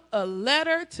wrote a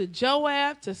letter to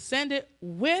Joab to send it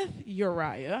with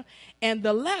Uriah, and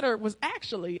the letter was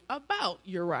actually about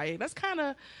Uriah. It's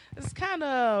kind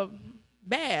of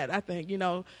bad, I think.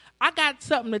 I got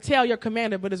something to tell your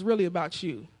commander, but it's really about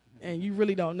you, and you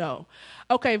really don't know.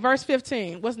 Okay, verse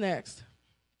 15. What's next?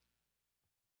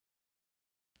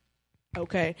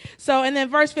 Okay, so and then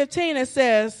verse 15 it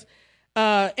says,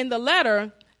 in the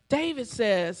letter, David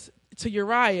says to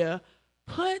Uriah,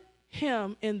 put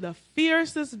him in the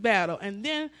fiercest battle. And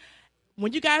then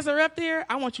when you guys are up there,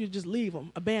 I want you to just leave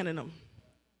him, abandon him.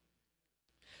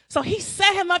 So he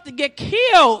set him up to get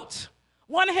killed,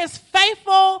 one of his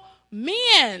faithful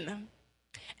men.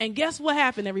 And guess what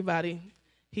happened, everybody?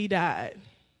 He died.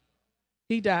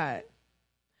 He died.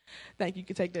 Thank you. You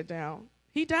can take that down.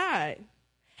 He died.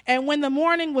 And when the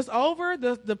mourning was over,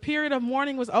 the period of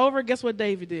mourning was over, guess what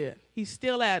David did? He's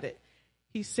still at it.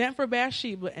 He sent for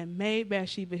Bathsheba and made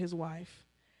Bathsheba his wife.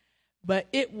 But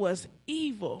it was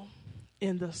evil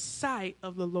in the sight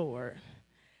of the Lord.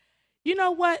 You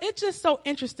know what? It's just so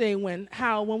interesting when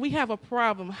we have a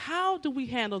problem, how do we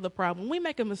handle the problem? We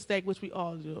make a mistake, which we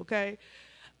all do, okay?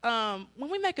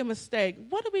 When we make a mistake,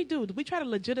 what do? Do we try to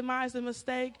legitimize the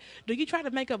mistake? Do you try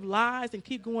to make up lies and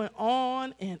keep going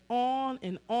on and on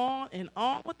and on and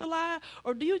on with the lie?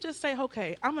 Or do you just say,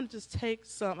 okay, I'm going to just take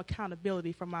some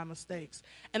accountability for my mistakes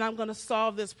and I'm going to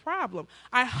solve this problem?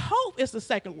 I hope it's the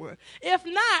second one. If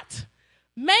not,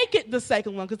 make it the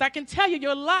second one, because I can tell you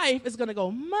your life is going to go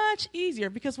much easier,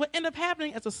 because what ended up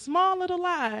happening as a small little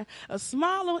lie, a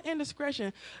small little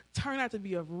indiscretion, turned out to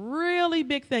be a really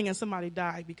big thing and somebody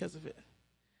died because of it.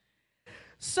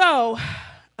 So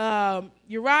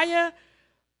Uriah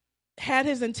had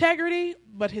his integrity,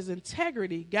 but his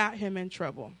integrity got him in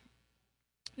trouble.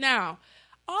 Now,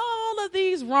 all of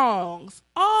these wrongs,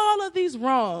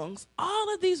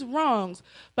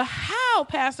 but how,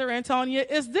 Pastor Antonia,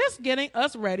 is this getting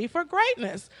us ready for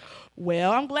greatness?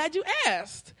 Well, I'm glad you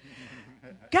asked.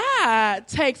 God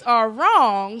takes our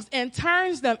wrongs and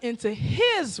turns them into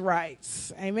his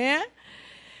rights. Amen?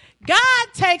 God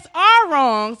takes our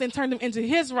wrongs and turns them into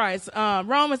his rights.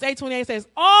 Romans 8:28 says,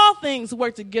 all things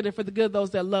work together for the good of those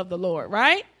that love the Lord,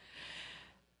 right?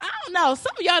 I don't know.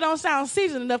 Some of y'all don't sound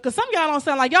seasoned enough, because some of y'all don't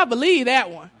sound like y'all believe that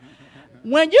one.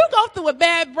 When you go through a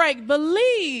bad break,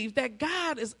 believe that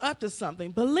God is up to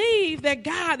something. Believe that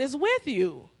God is with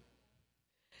you.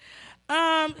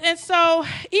 And so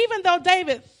even though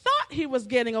David thought he was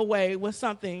getting away with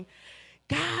something,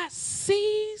 God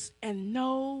sees and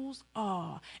knows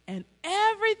all. And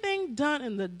everything done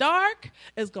in the dark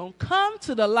is going to come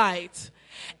to the light.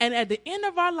 And at the end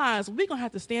of our lives, we're going to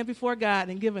have to stand before God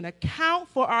and give an account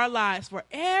for our lives, for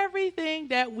everything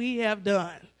that we have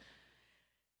done.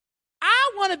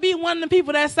 I want to be one of the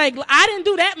people that say, I didn't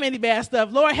do that many bad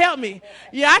stuff. Lord, help me.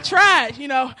 Yeah, I tried.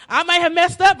 I might have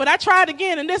messed up, but I tried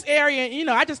again in this area. And,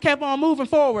 I just kept on moving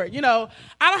forward. I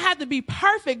don't have to be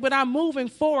perfect, but I'm moving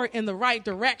forward in the right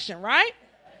direction, right?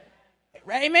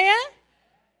 Amen?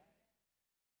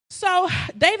 So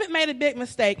David made a big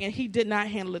mistake, and he did not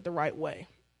handle it the right way.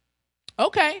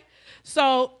 Okay.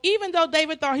 So even though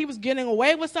David thought he was getting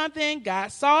away with something,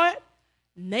 God saw it.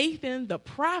 Nathan, the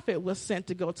prophet, was sent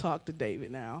to go talk to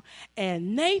David now.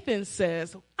 And Nathan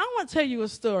says, I want to tell you a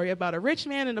story about a rich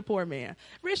man and a poor man.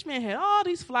 Rich man had all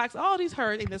these flocks, all these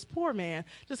herds, and this poor man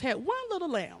just had one little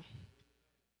lamb.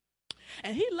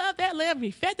 And he loved that lamb.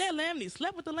 He fed that lamb. And he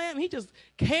slept with the lamb. He just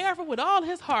cared for it with all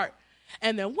his heart.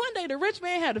 And then one day the rich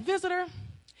man had a visitor.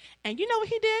 And you know what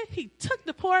he did? He took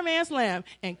the poor man's lamb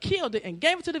and killed it and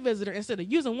gave it to the visitor instead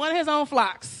of using one of his own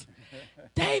flocks.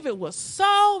 David was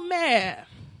so mad.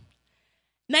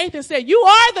 Nathan said, you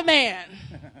are the man.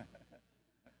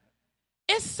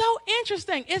 It's so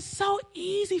interesting. It's so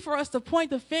easy for us to point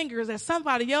the fingers at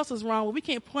somebody else is wrong when we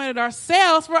can't point at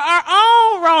ourselves for our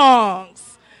own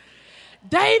wrongs.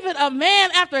 David, a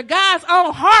man after God's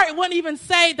own heart, wouldn't even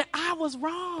say that I was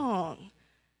wrong.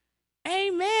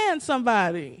 Amen,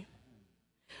 somebody.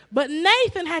 But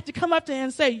Nathan had to come up to him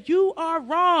and say, you are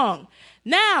wrong.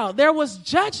 Now, there was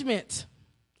judgment.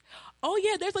 Oh,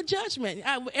 yeah, there's a judgment.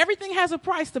 Everything has a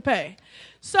price to pay.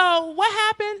 So what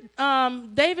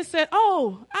happened? David said,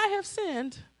 oh, I have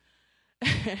sinned.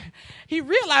 He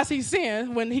realized he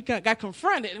sinned when he got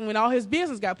confronted and when all his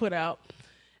business got put out.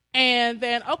 And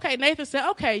then, Nathan said,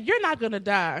 okay, you're not going to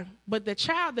die. But the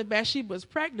child that Bathsheba was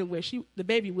pregnant with, the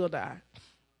baby will die.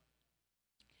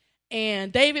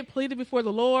 And David pleaded before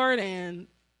the Lord, and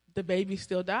the baby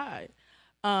still died.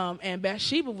 And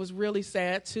Bathsheba was really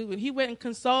sad, too. And he went and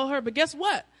consoled her. But guess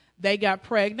what? They got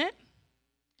pregnant,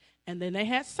 and then they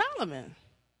had Solomon.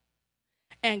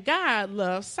 And God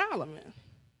loves Solomon.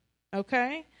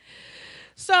 Okay?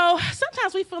 So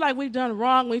sometimes we feel like we've done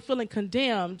wrong. We're feeling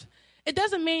condemned. It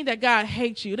doesn't mean that God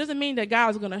hates you. It doesn't mean that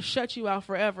God is going to shut you out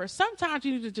forever. Sometimes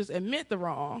you need to just admit the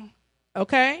wrong.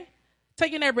 Okay?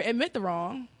 Take your neighbor, admit the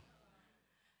wrong,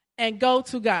 and go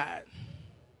to God.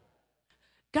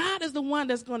 God is the one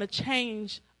that's going to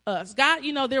change us. God,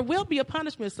 there will be a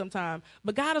punishment sometime,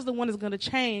 but God is the one that's going to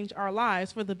change our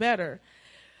lives for the better.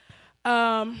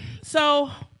 So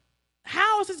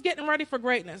how is this getting ready for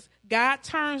greatness? God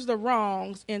turns the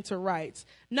wrongs into rights.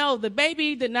 No, the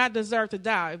baby did not deserve to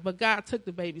die, but God took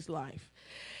the baby's life.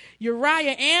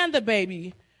 Uriah and the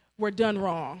baby were done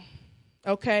wrong.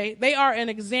 Okay? They are an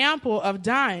example of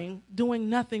dying, doing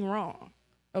nothing wrong.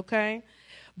 Okay?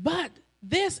 But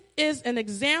this is an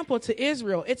example to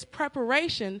Israel. It's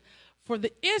preparation for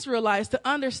the Israelites to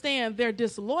understand their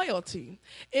disloyalty.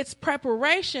 It's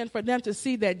preparation for them to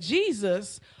see that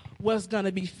Jesus was going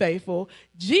to be faithful.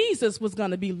 Jesus was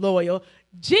going to be loyal.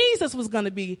 Jesus was going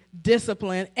to be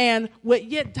disciplined and would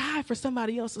yet die for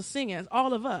somebody else's sins,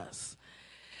 all of us.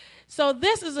 So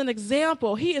this is an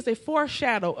example. He is a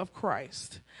foreshadow of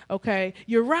Christ. Okay?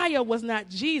 Uriah was not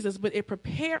Jesus, but it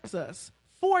prepares us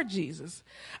for Jesus.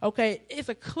 Okay, it's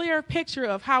a clear picture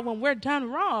of how when we're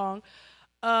done wrong,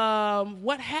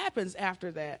 what happens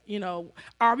after that?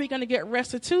 Are we going to get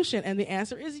restitution? And the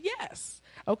answer is yes.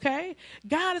 Okay,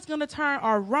 God is going to turn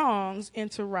our wrongs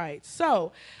into rights.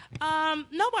 So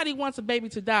nobody wants a baby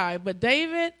to die, but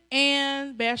David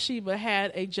and Bathsheba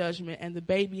had a judgment, and the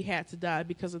baby had to die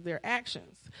because of their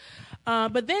actions.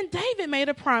 But then David made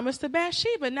a promise to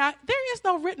Bathsheba. Now, there is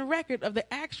no written record of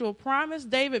the actual promise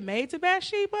David made to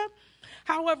Bathsheba.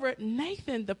 However,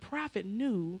 Nathan, the prophet,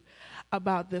 knew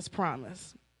about this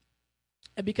promise.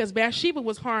 And because Bathsheba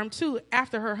was harmed too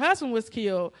after her husband was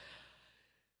killed,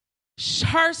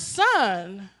 her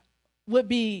son would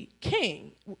be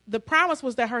king. The promise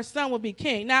was that her son would be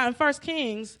king. Now, in 1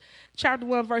 Kings chapter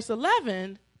 1, verse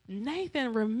 11,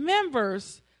 Nathan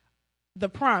remembers the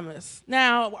promise.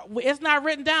 Now, it's not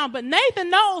written down, but Nathan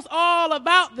knows all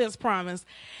about this promise.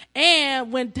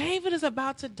 And when David is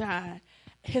about to die,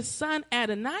 his son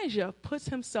Adonijah puts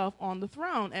himself on the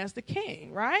throne as the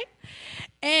king, right?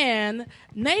 And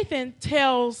Nathan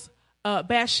tells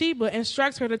Bathsheba,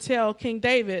 instructs her to tell King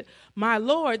David, my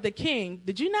lord, the king,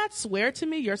 did you not swear to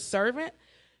me, your servant?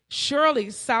 Surely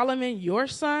Solomon, your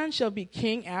son, shall be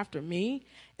king after me,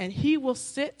 and he will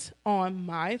sit on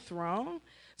my throne.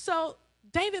 So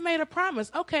David made a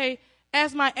promise. Okay,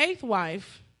 as my eighth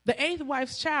wife, the eighth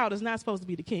wife's child is not supposed to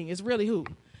be the king. It's really who?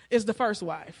 It's the first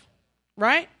wife,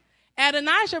 right?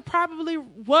 Adonijah probably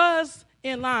was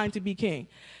in line to be king.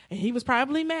 And he was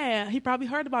probably mad. He probably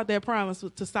heard about that promise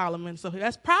to Solomon. So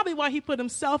that's probably why he put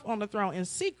himself on the throne in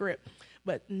secret.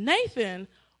 But Nathan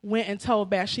went and told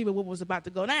Bathsheba what was about to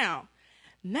go down.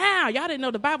 Now, y'all didn't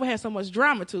know the Bible had so much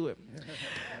drama to it.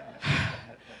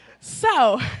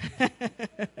 So,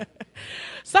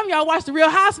 some of y'all watch The Real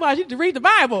Housewives. You need to read the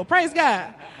Bible. Praise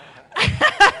God.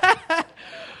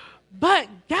 But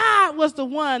God was the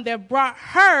one that brought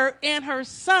her and her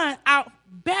son out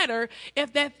better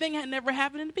if that thing had never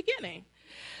happened in the beginning.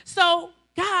 So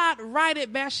God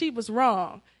righted Bathsheba's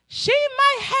wrong. She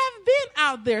might have been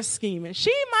out there scheming.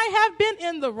 She might have been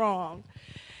in the wrong.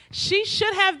 She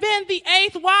should have been the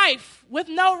eighth wife with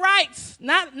no rights,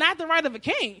 not the right of a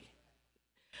king.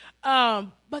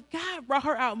 But God brought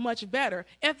her out much better.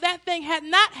 If that thing had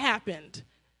not happened,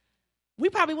 we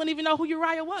probably wouldn't even know who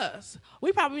Uriah was.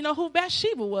 We probably know who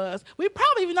Bathsheba was. We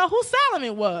probably even know who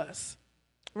Solomon was,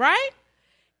 right?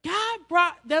 God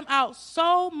brought them out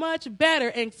so much better,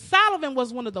 and Solomon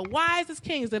was one of the wisest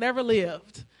kings that ever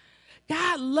lived.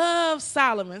 God loves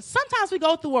Solomon. Sometimes we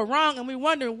go through a wrong and we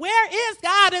wonder, where is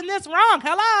God in this wrong?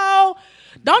 Hello?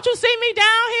 Don't you see me down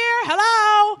here?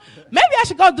 Hello? Maybe I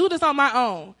should go do this on my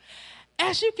own.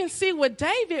 As you can see with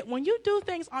David, when you do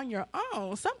things on your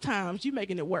own, sometimes you're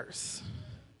making it worse.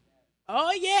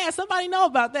 Oh, yeah, somebody know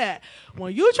about that.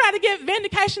 When you try to get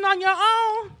vindication on your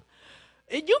own,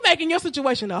 you're making your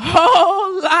situation a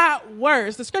whole lot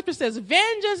worse. The scripture says,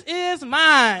 vengeance is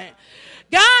mine.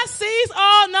 God sees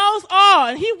all, knows all,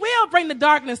 and he will bring the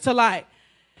darkness to light.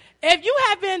 If you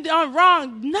have been done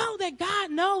wrong, know that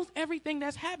God knows everything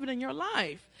that's happened in your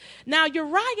life. Now,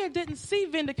 Uriah didn't see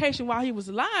vindication while he was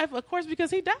alive, of course, because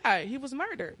he died. He was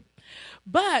murdered.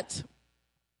 But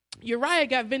Uriah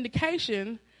got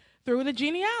vindication through the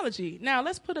genealogy. Now,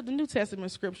 let's put up the New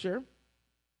Testament scripture.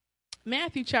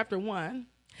 Matthew chapter 1.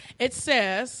 It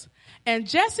says, and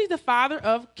Jesse, the father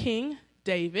of King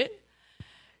David.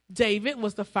 David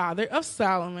was the father of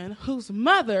Solomon, whose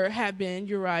mother had been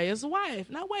Uriah's wife.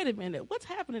 Now, wait a minute. What's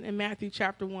happening in Matthew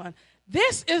chapter 1?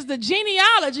 This is the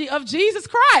genealogy of Jesus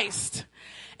Christ.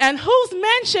 And who's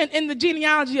mentioned in the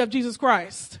genealogy of Jesus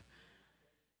Christ?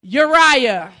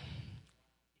 Uriah.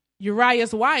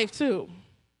 Uriah's wife, too.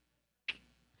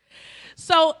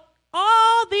 So,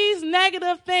 all these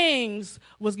negative things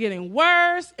was getting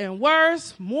worse and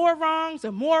worse, more wrongs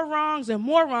and more wrongs and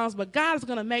more wrongs, but God is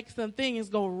going to make some things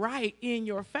go right in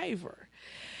your favor.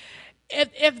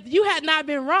 If you had not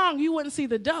been wrong, you wouldn't see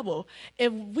the double.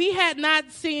 If we had not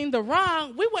seen the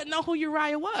wrong, we wouldn't know who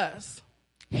Uriah was.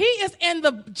 He is in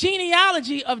the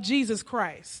genealogy of Jesus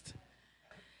Christ.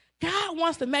 God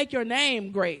wants to make your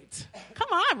name great. Come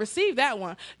on, I received that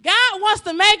one. God wants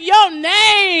to make your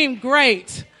name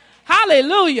great.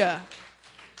 Hallelujah.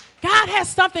 God has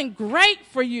something great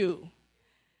for you.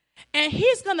 And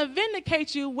he's going to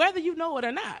vindicate you whether you know it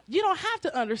or not. You don't have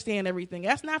to understand everything.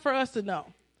 That's not for us to know.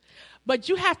 But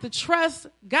you have to trust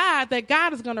God that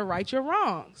God is going to right your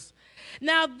wrongs.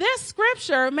 Now, this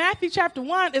scripture, Matthew chapter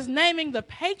 1, is naming the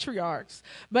patriarchs.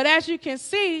 But as you can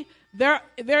see, there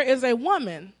is a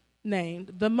woman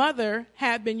named. The mother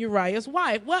had been Uriah's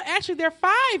wife. Well, actually, there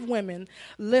are 5 women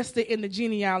listed in the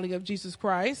genealogy of Jesus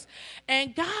Christ.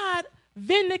 And God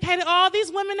vindicated all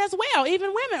these women as well.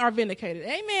 Even women are vindicated.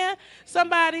 Amen.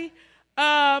 Somebody,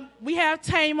 we have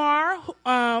Tamar,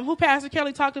 who Pastor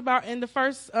Kelly talked about in the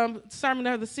first sermon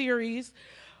of the series,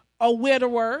 a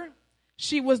widower.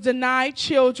 She was denied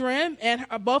children, and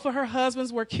both of her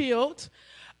husbands were killed.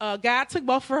 God took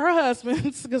both of her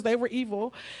husbands because they were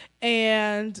evil,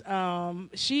 and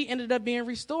she ended up being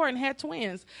restored and had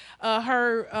twins.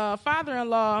 Her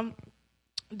father-in-law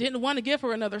didn't want to give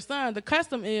her another son. The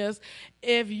custom is,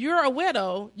 if you're a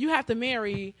widow, you have to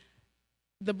marry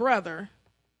the brother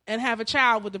and have a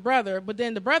child with the brother, but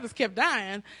then the brothers kept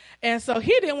dying, and so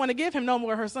he didn't want to give him no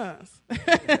more of her sons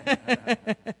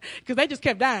because they just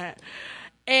kept dying.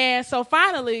 And so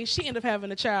finally, she ended up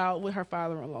having a child with her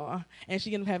father-in-law, and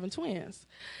she ended up having twins.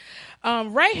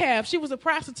 Rahab, she was a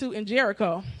prostitute in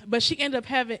Jericho, but she ended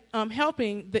up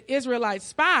helping the Israelite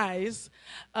spies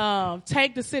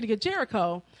take the city of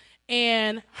Jericho.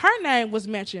 And her name was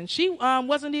mentioned. She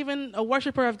wasn't even a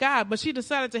worshiper of God, but she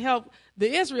decided to help the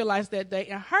Israelites that day,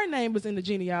 and her name was in the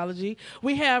genealogy.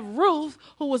 We have Ruth,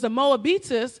 who was a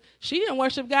Moabitess. She didn't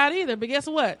worship God either, but guess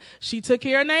what? She took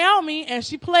care of Naomi, and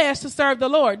she pledged to serve the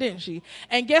Lord, didn't she?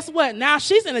 And guess what? Now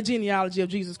she's in the genealogy of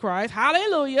Jesus Christ.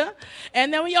 Hallelujah.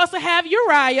 And then we also have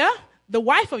Uriah, the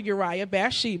wife of Uriah,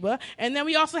 Bathsheba. And then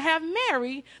we also have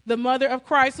Mary, the mother of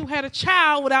Christ, who had a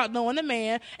child without knowing the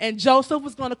man. And Joseph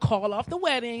was going to call off the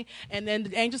wedding. And then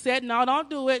the angel said, no, don't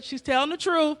do it. She's telling the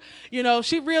truth. You know,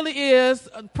 she really is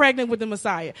pregnant with the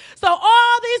Messiah. So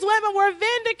all these women were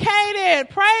vindicated.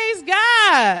 Praise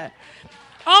God.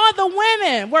 All the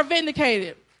women were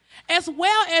vindicated, as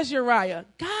well as Uriah.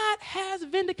 God has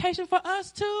vindication for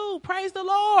us too. Praise the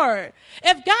Lord.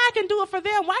 If God can do it for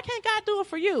them, why can't God do it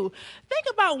for you? Think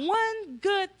about one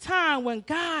good time when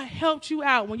God helped you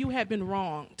out when you had been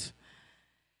wronged.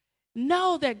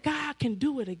 Know that God can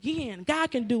do it again. God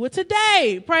can do it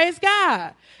today. Praise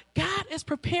God. God is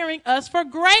preparing us for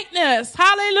greatness.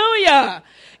 Hallelujah.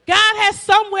 God has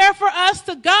somewhere for us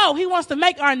to go. He wants to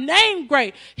make our name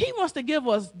great. He wants to give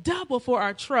us double for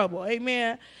our trouble.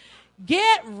 Amen.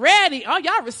 Get ready. Oh,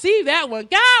 y'all receive that one.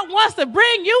 God wants to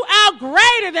bring you out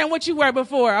greater than what you were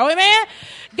before. Oh, amen.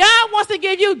 God wants to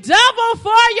give you double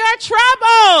for your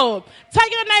trouble.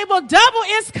 Tell your neighbor, double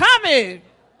is coming.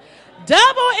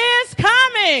 Double is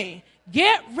coming.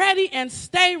 Get ready and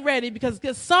stay ready, because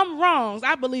some wrongs,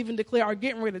 I believe and declare, are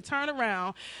getting ready to turn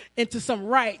around into some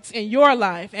rights in your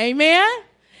life. Amen?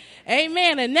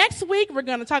 Amen. And next week, we're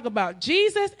going to talk about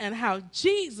Jesus and how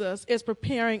Jesus is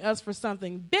preparing us for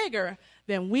something bigger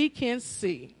than we can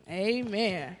see.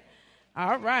 Amen.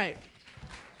 All right.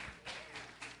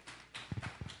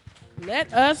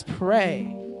 Let us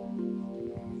pray.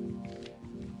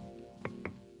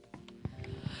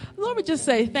 Lord, we just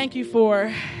say thank you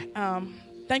for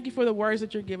the words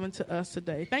that you're giving to us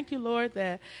today. Thank you, Lord,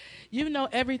 that you know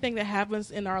everything that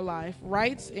happens in our life,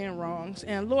 rights and wrongs.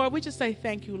 And Lord, we just say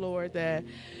thank you, Lord, that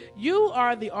you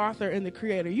are the author and the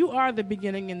creator. You are the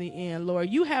beginning and the end, Lord.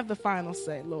 You have the final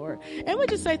say, Lord. And we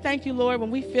just say thank you, Lord,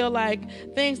 when we feel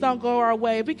like things don't go our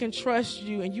way, we can trust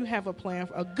you and you have a plan,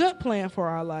 a good plan for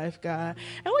our life, God.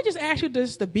 And we just ask you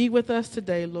just to be with us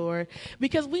today, Lord,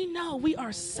 because we know we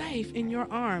are safe in your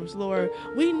arms, Lord.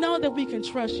 We know that we can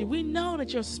trust you. We know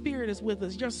that your spirit is with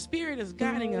us. Your spirit is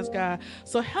guiding us, God.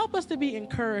 So help us to be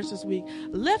encouraged this week.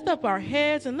 Lift up our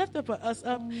heads and lift up us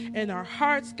up in our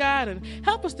hearts, God, and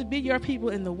help us to be your people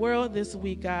in the world this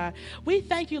week, God. We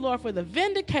thank you, Lord, for the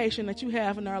vindication that you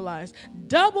have in our lives.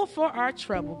 Double for our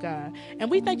trouble, God.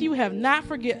 And we thank you have not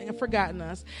forgotten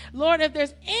us. Lord, if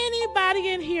there's anybody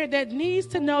in here that needs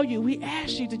to know you, we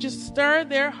ask you to just stir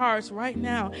their hearts right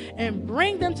now and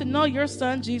bring them to know your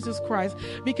son, Jesus Christ,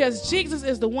 because Jesus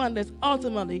is the one that's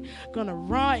ultimately going to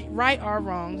right our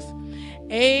wrongs.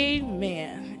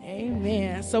 Amen.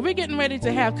 Amen. So we're getting ready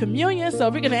to have communion. So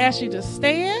we're going to ask you to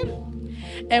stand.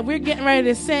 And we're getting ready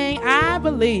to sing, I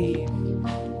Believe.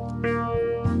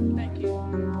 Thank you.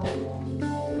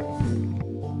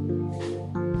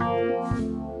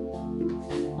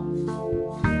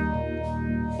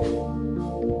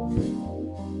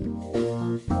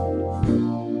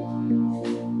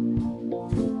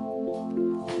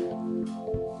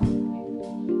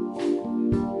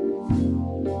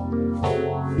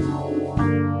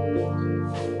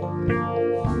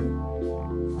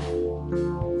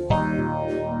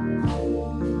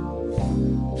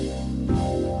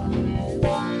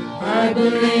 I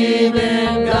believe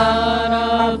in God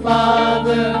our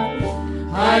Father.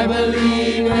 I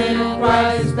believe in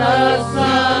Christ the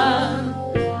Son.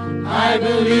 I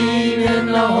believe in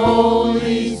the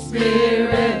Holy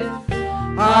Spirit.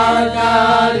 Our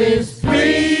God is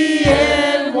three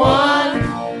in one.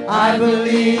 I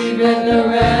believe in the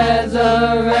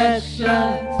resurrection,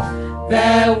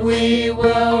 that we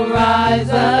will rise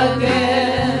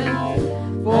again.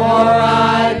 For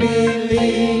I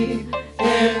believe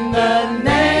in the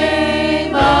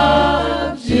name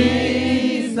of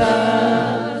Jesus.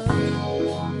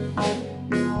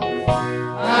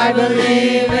 I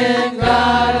believe in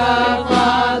God our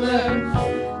Father.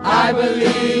 I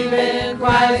believe in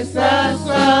Christ the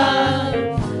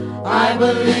Son. I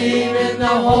believe in the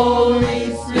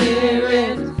Holy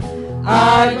Spirit.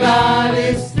 Our God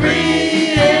is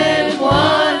three in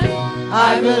one.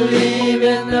 I believe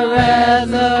in the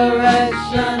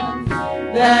resurrection,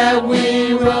 that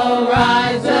we will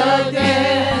rise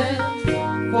again.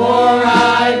 For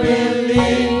I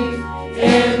believe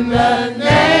in the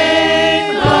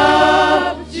name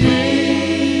of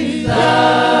Jesus.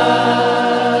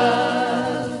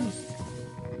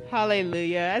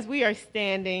 Hallelujah. As we are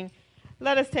standing,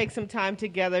 let us take some time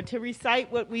together to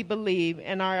recite what we believe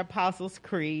in our Apostles'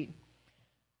 Creed.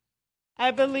 I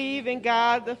believe in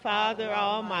God the Father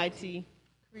Almighty,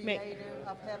 Creator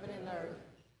of heaven and earth.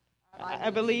 I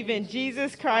believe in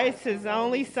Jesus Christ, his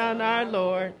only Son, our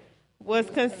Lord, was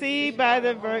conceived by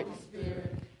the Virgin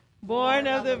Spirit, born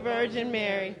of the Virgin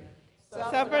Mary,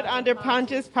 suffered under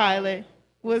Pontius Pilate,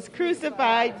 was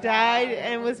crucified, died,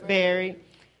 and was buried.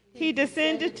 He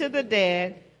descended to the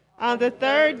dead. On the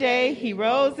third day he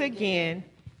rose again.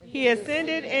 He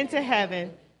ascended into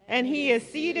heaven, and he is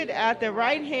seated at the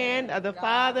right hand of the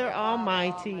Father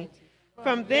Almighty.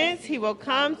 From thence he will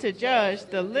come to judge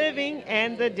the living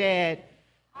and the dead.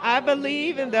 I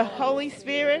believe in the Holy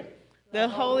Spirit, the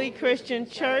holy Christian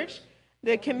church,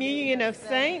 the communion of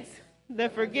saints, the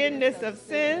forgiveness of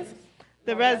sins,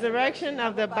 the resurrection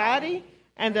of the body,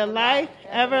 and the life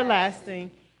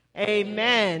everlasting.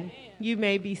 Amen. You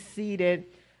may be seated.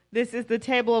 This is the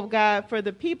table of God for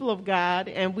the people of God,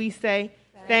 and we say,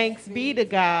 thanks be to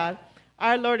God.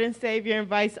 Our Lord and Savior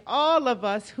invites all of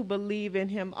us who believe in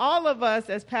him, all of us,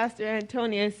 as Pastor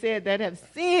Antonia said, that have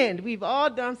sinned. We've all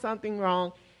done something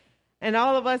wrong. And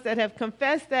all of us that have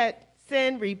confessed that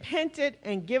sin, repented,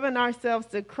 and given ourselves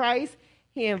to Christ,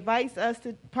 he invites us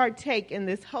to partake in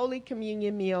this Holy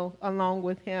Communion meal along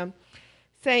with him.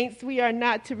 Saints, we are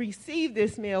not to receive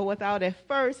this meal without at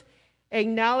first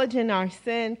acknowledging our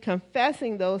sin,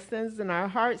 confessing those sins in our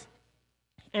hearts,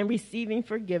 and receiving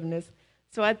forgiveness.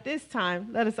 So at this time,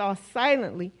 let us all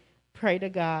silently pray to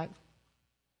God.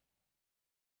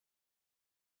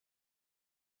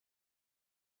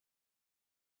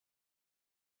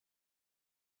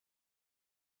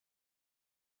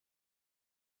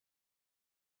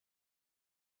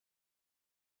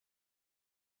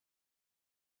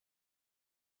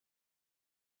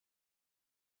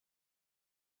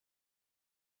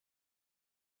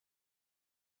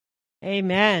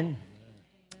 Amen.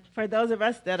 For those of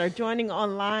us that are joining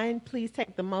online, please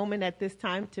take the moment at this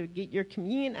time to get your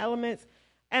communion elements.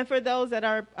 And for those that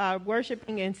are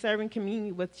worshiping and serving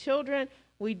communion with children,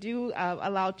 we do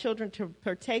allow children to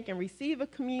partake and receive a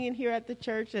communion here at the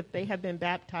church if they have been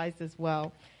baptized as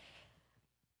well.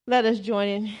 Let us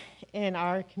join in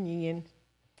our communion.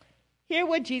 Hear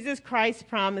what Jesus Christ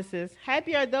promises.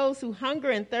 Happy are those who hunger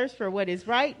and thirst for what is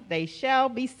right. They shall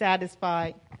be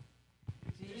satisfied.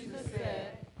 Jesus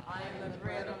said, I am the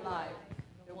bread of life.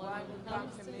 The one who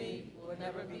comes to me will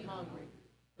never be hungry.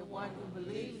 The one who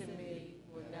believes in me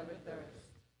will never thirst.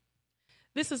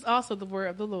 This is also the word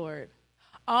of the Lord.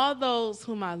 All those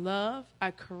whom I love,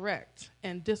 I correct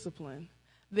and discipline.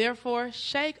 Therefore,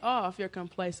 shake off your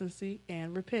complacency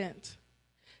and repent.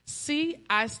 See,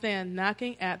 I stand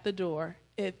knocking at the door.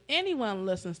 If anyone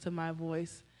listens to my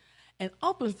voice and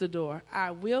opens the door,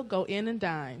 I will go in and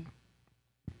dine.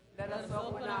 Let us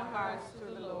open our hearts to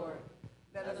the Lord.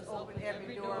 Let us open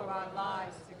every door of our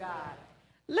lives to God.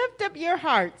 Lift up your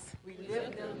hearts. We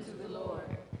lift them to the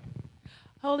Lord.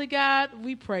 Holy God,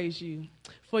 we praise you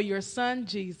for your Son,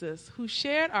 Jesus, who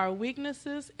shared our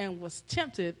weaknesses and was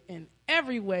tempted in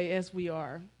every way as we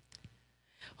are,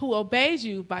 who obeyed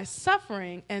you by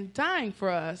suffering and dying for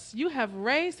us. You have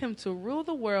raised him to rule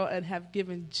the world and have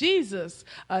given Jesus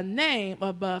a name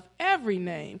above every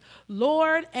name,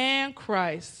 Lord and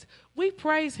Christ. We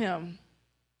praise him.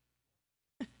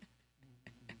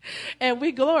 And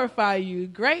we glorify you,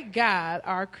 great God,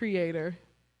 our Creator.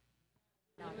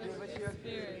 Now give us your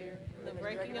spirit, the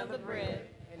breaking of the bread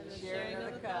and the sharing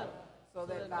of the cup, so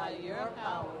that by your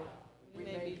power we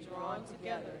may be drawn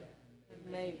together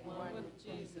and made one with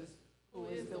Jesus, who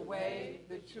is the way,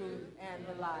 the truth, and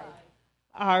the life.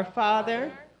 Our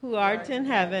Father, who art in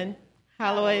heaven,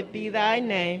 hallowed be thy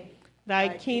name. Thy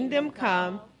kingdom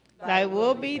come, thy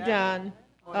will be done,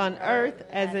 on earth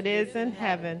as it is in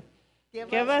heaven.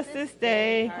 Give us this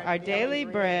day our daily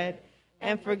bread,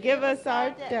 and forgive us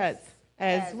our debts,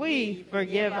 as we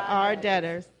forgive our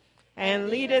debtors. And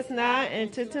lead us not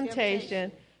into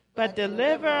temptation, but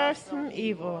deliver us from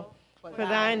evil. For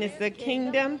thine is the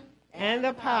kingdom, and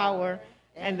the power,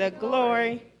 and the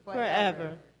glory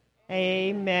forever.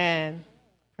 Amen.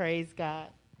 Praise God.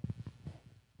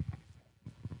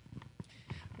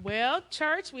 Well,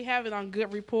 church, we have it on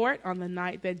good report on the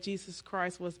night that Jesus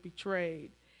Christ was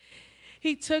betrayed.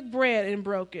 He took bread and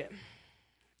broke it.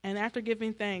 And after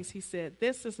giving thanks, he said,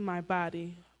 "This is my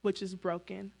body, which is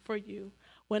broken for you.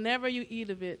 Whenever you eat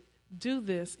of it, do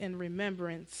this in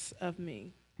remembrance of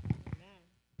me."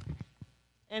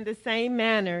 In the same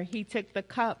manner, he took the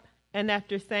cup, and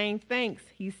after saying thanks,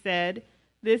 he said,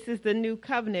 "This is the new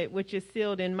covenant which is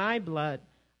sealed in my blood.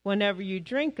 Whenever you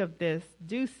drink of this,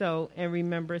 do so in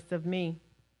remembrance of me."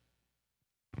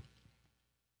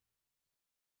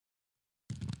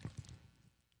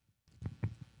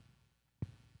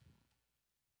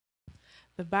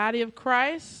 The body of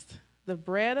Christ, the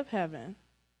bread of heaven.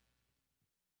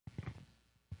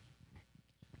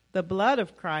 The blood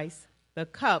of Christ, the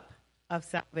cup of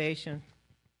salvation.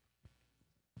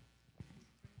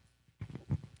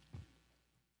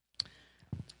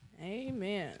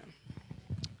 Amen.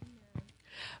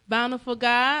 Bountiful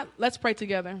God, let's pray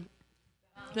together.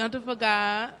 Bountiful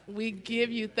God, we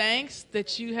give you thanks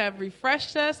that you have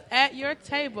refreshed us at your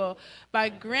table by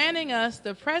granting us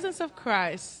the presence of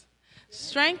Christ.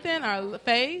 Strengthen our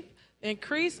faith,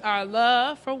 increase our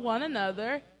love for one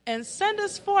another, and send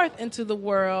us forth into the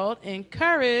world in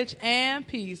courage and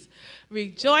peace,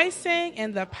 rejoicing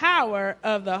in the power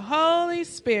of the Holy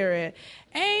Spirit.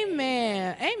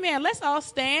 Amen. Amen. Let's all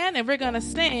stand and we're going to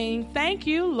sing, Thank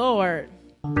You, Lord.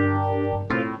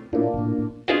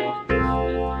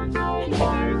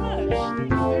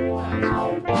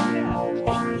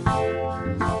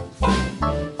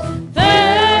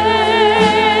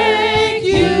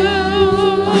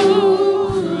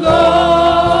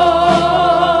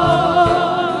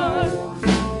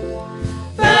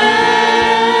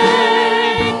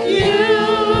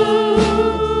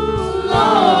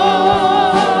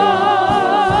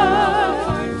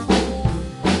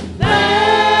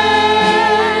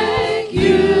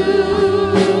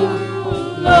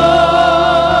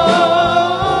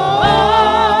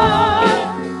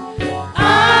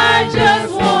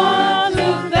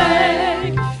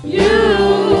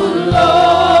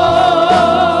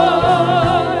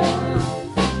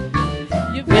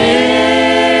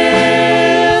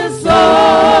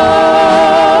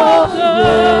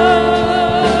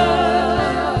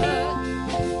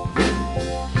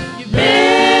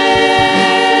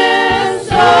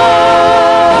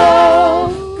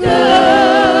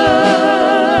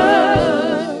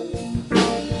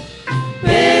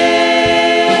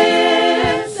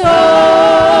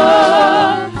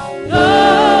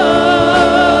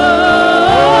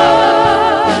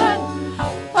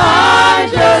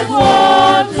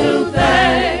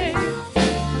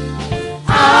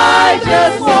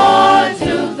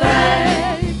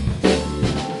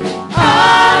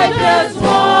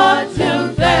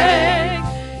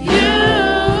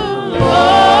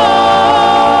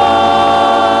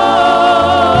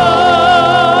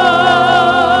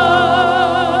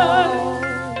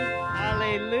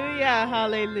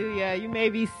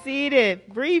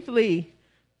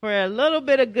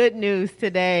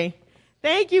 Today.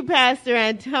 Thank you, Pastor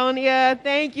Antonia.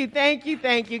 Thank you.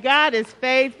 God is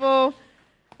faithful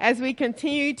as we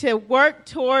continue to work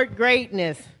toward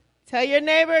greatness. Tell your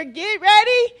neighbor, get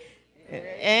ready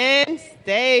and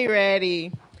stay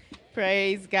ready.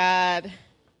 Praise God.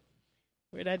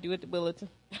 Where did I do it, the bulletin?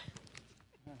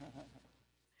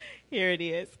 Here it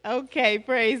is. Okay,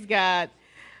 praise God.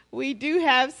 We do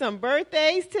have some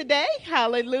birthdays today.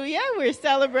 Hallelujah. We're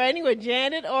celebrating with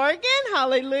Janet Organ.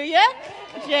 Hallelujah.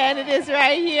 Janet is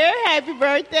right here. Happy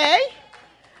birthday.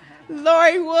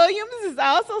 Lori Williams is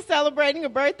also celebrating a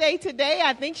birthday today.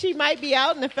 I think she might be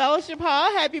out in the fellowship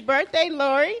hall. Happy birthday,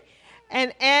 Lori.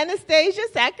 And Anastasia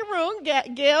Saccaroon,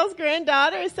 Gail's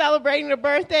granddaughter, is celebrating her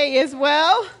birthday as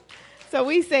well. So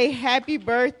we say happy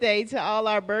birthday to all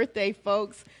our birthday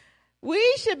folks.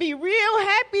 We should be real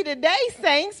happy today,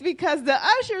 saints, because the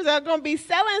ushers are going to be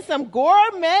selling some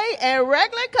gourmet and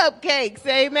regular cupcakes.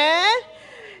 Amen.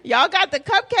 Y'all got the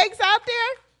cupcakes out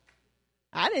there?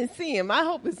 I didn't see them. I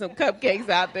hope there's some cupcakes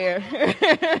out there.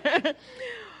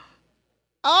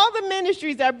 All the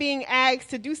ministries are being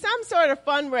asked to do some sort of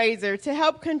fundraiser to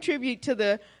help contribute to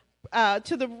the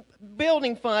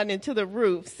building fund and to the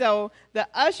roof. So the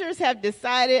ushers have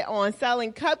decided on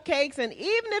selling cupcakes, and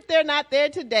even if they're not there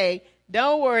today,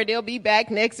 don't worry, they'll be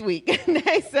back next week.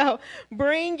 So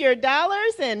bring your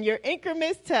dollars and your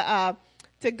increments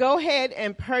to go ahead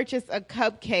and purchase a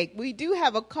cupcake. We do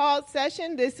have a call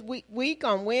session this week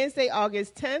on Wednesday,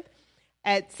 August 10th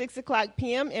at 6 o'clock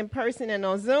p.m. in person and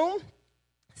on Zoom.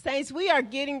 Saints, we are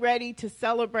getting ready to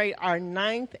celebrate our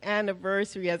 9th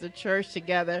anniversary as a church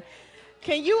together.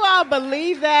 Can you all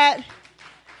believe that?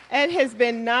 It has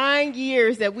been 9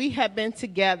 years that we have been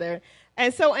together.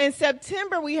 And so in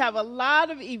September, we have a lot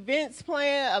of events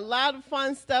planned, a lot of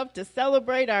fun stuff to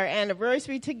celebrate our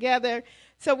anniversary together.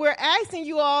 So we're asking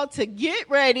you all to get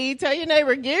ready. Tell your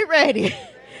neighbor, get ready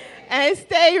and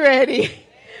stay ready.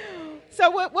 So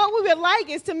what we would like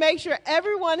is to make sure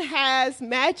everyone has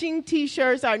matching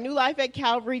T-shirts, our New Life at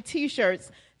Calvary T-shirts.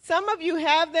 Some of you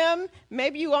have them.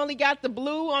 Maybe you only got the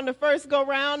blue on the first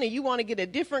go-round and you want to get a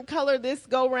different color this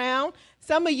go-round.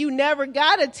 Some of you never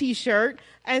got a T-shirt.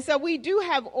 And so we do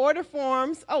have order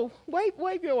forms. Oh,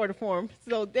 wave your order form.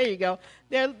 So there you go.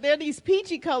 They're these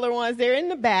peachy color ones. They're in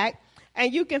the back.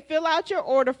 And you can fill out your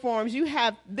order forms. You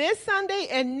have this Sunday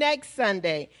and next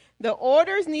Sunday. The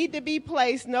orders need to be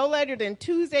placed no later than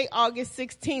Tuesday, August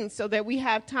 16th, so that we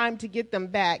have time to get them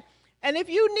back. And if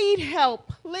you need help,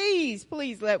 please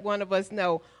let one of us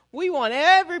know. We want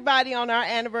everybody on our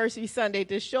anniversary Sunday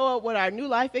to show up with our New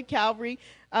Life at Calvary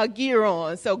gear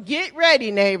on. So get ready,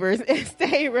 neighbors, and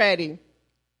stay ready.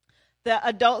 The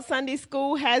Adult Sunday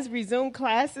School has resumed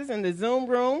classes in the Zoom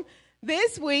room.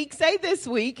 This week,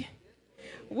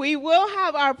 we will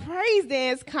have our praise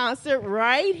dance concert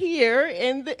right here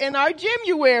in our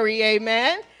January,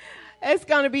 amen. It's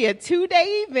going to be a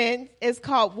 2-day event. It's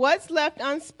called What's Left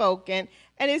Unspoken,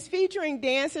 and it's featuring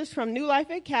dancers from New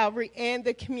Life at Calvary and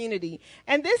the community.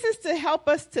 And this is to help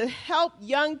us to help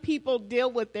young people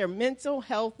deal with their mental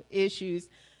health issues.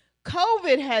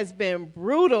 COVID has been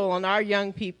brutal on our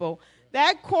young people.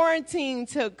 That quarantine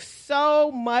took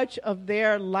so much of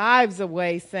their lives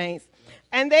away, saints.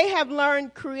 And they have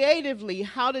learned creatively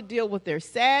how to deal with their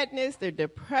sadness, their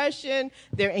depression,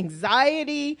 their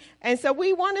anxiety. And so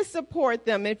we want to support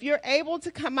them. If you're able to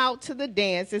come out to the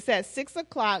dance, it's at 6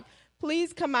 o'clock.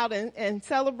 Please come out and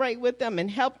celebrate with them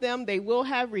and help them. They will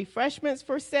have refreshments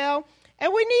for sale.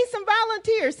 And we need some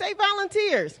volunteers. Say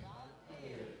volunteers.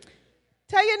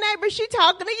 Tell your neighbor she's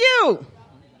talking to you.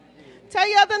 Tell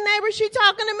your other neighbor she's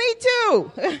talking to me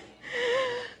too.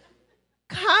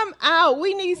 Come out.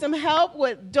 We need some help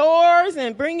with doors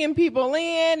and bringing people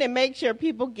in and make sure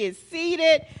people get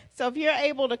seated. So if you're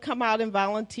able to come out and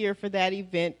volunteer for that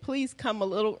event, please come a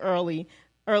little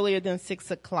earlier than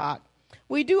 6 o'clock.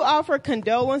 We do offer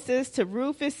condolences to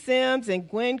Rufus Sims and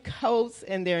Gwen Coates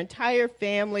and their entire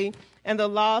family and the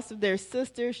loss of their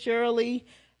sister, Shirley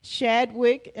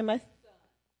Shadwick.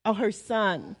 Her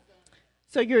son.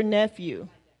 So your nephew,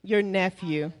 our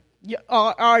nephew.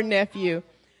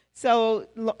 So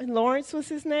Lawrence was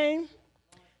his name?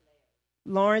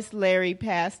 Lawrence Larry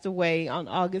passed away on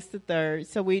August the 3rd.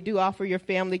 So we do offer your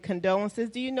family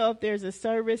condolences. Do you know if there's a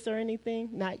service or anything?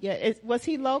 Not yet. Was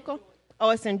he local?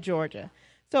 Oh, it's in Georgia.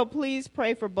 So please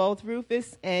pray for both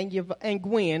Rufus and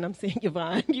Gwen. I'm saying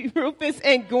Yvonne. Rufus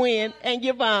and Gwen and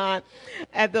Yvonne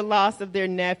at the loss of their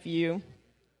nephew.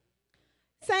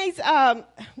 Saints, Gail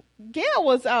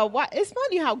was, it's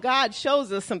funny how God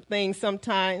shows us some things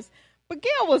sometimes. But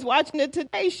Gail was watching the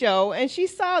Today Show, and she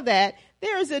saw that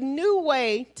there is a new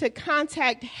way to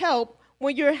contact help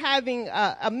when you're having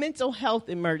a mental health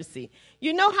emergency.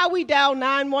 You know how we dial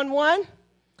 911?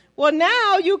 Well,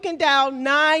 now you can dial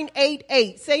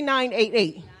 988. Say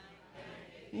 988.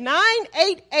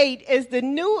 988 is the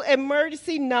new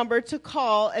emergency number to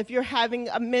call if you're having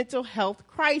a mental health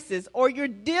crisis or you're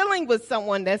dealing with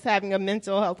someone that's having a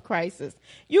mental health crisis.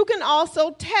 You can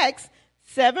also text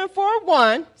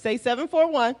 741, say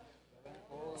 741,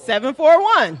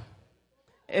 741.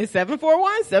 It's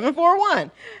 741,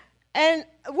 741. And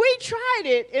we tried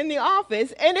it in the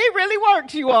office, and it really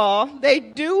works, you all. They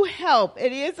do help.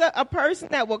 It is a person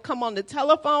that will come on the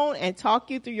telephone and talk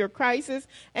you through your crisis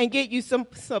and get you some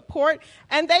support.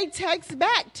 And they text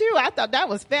back, too. I thought that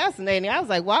was fascinating. I was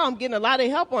like, wow, I'm getting a lot of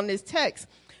help on this text.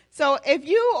 So if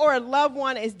you or a loved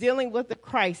one is dealing with a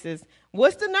crisis,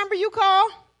 what's the number you call?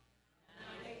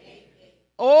 988.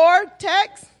 Or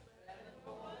text?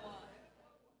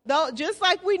 Though, just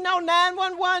like we know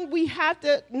 911, we have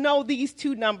to know these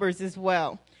two numbers as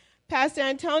well. Pastor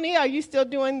Antonio, are you still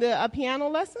doing the piano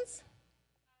lessons?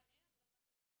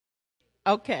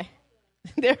 Okay.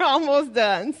 They're almost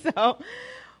done. So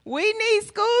we need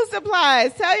school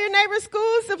supplies. Tell your neighbor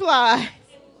school supplies.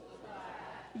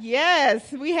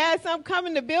 Yes, we had some come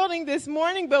in the building this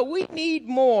morning, but we need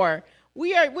more.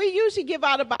 We usually give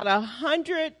out about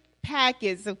 100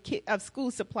 packets of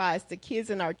school supplies to kids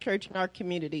in our church and our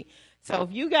community. So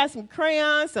if you got some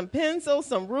crayons, some pencils,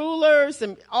 some rulers,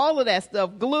 all of that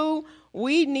stuff, glue,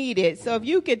 we need it. So if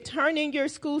you could turn in your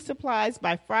school supplies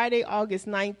by Friday, August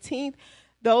 19th,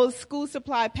 those school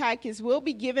supply packets will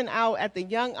be given out at the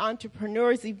Young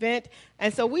Entrepreneurs event.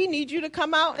 And so we need you to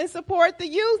come out and support the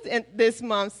youth this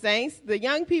month, saints. The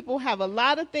young people have a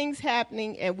lot of things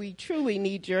happening, and we truly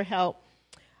need your help.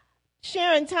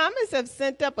 Sharon Thomas has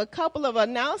sent up a couple of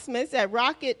announcements at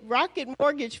Rocket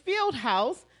Mortgage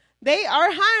Fieldhouse. They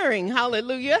are hiring,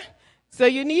 hallelujah. So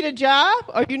you need a job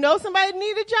or you know somebody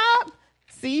need a job?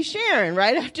 See Sharon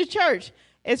right after church.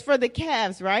 It's for the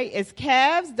Cavs, right? It's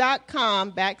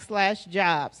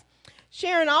Cavs.com/jobs.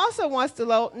 Sharon also wants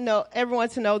to know everyone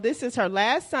to know this is her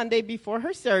last Sunday before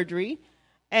her surgery,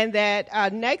 and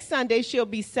that next Sunday she'll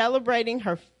be celebrating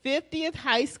her 50th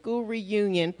high school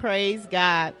reunion. Praise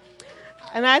God.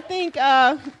 And I think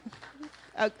Glenn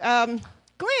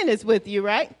is with you,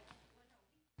 right?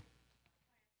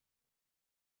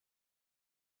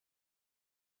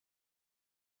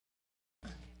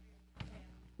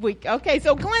 Okay,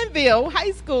 so Glenville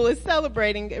High School is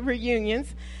celebrating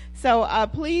reunions. So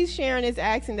please, Sharon is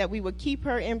asking that we would keep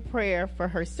her in prayer for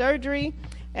her surgery.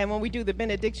 And when we do the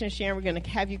benediction, Sharon, we're going to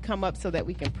have you come up so that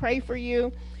we can pray for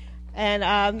you.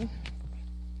 And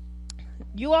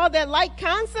you all that like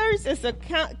concerts, it's a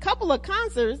couple of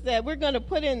concerts that we're going to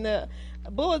put in the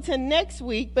bulletin next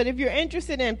week. But if you're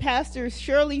interested in Pastor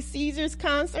Shirley Caesar's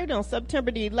concert on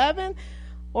September the 11th,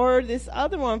 or this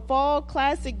other one, Fall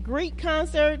Classic Greek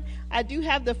Concert, I do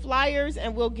have the flyers,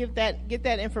 and we'll get that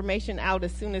information out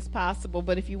as soon as possible.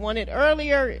 But if you want it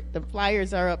earlier, the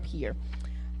flyers are up here.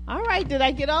 All right, did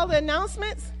I get all the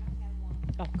announcements?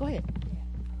 Oh, go ahead.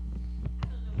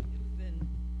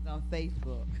 On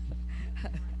Facebook.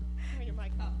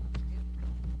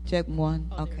 Check one.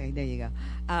 Okay, there you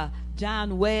go.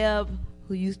 John Webb,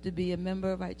 who used to be a member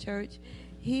of our church,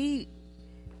 he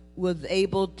was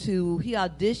able to, he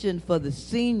auditioned for the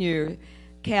senior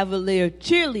Cavalier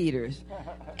cheerleaders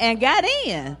and got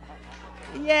in.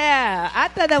 Yeah, I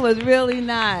thought that was really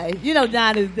nice. You know,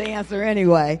 John is a dancer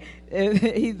anyway.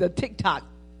 He's a TikTok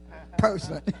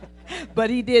person. But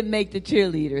he did make the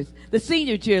cheerleaders, the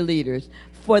senior cheerleaders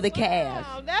for the Cavs.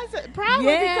 Wow, that's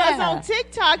probably because on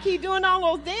TikTok he doing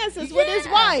all those dances with his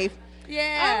wife.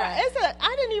 Yeah.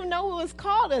 I didn't even know it was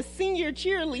called a senior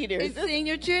cheerleaders. It's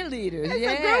senior cheerleaders. It's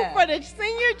a group for the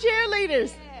senior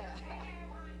cheerleaders.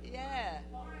 Yeah.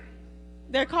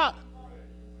 They're called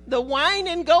the Wine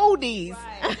and Goldies.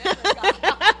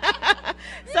 Right.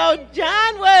 So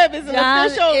John Webb is an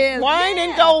official Wine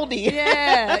and Goldie.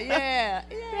 Yeah.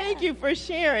 Thank you for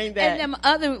sharing that. And the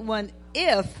other one,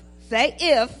 if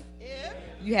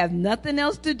you have nothing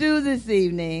else to do this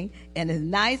evening and it's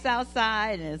nice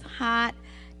outside and it's hot,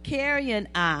 Carrie and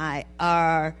I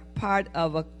are part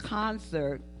of a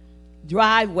concert,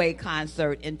 driveway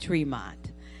concert in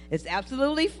Tremont. It's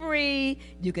absolutely free.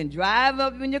 You can drive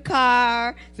up in your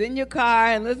car, sit in your car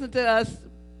and listen to us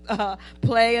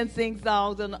play and sing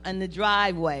songs in the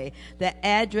driveway. The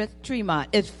address, Tremont,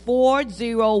 is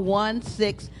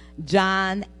 4016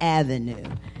 John Avenue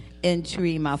in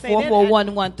Tremont,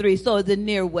 44113. So it's the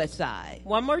near west side.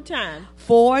 One more time.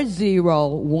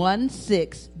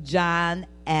 4016 John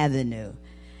Avenue.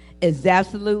 It's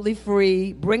absolutely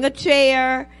free. Bring a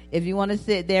chair if you want to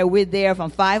sit there. We're there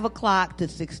from 5 o'clock to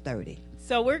 6:30.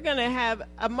 So we're going to have,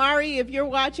 Amari, if you're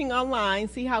watching online,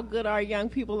 see how good our young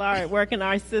people are at working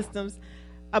our systems.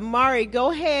 Amari,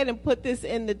 go ahead and put this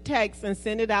in the text and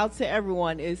send it out to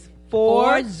everyone. It's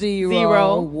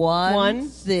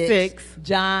 4016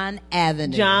 John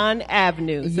Avenue. John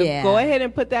Avenue. So go ahead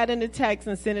and put that in the text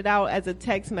and send it out as a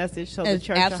text message so the church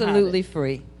will have it. Absolutely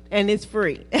free. And it's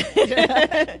free.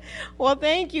 Well,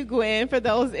 thank you, Gwen, for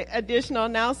those additional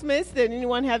announcements. Did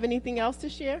anyone have anything else to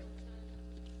share?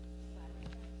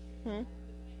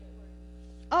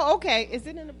 Oh, okay. Is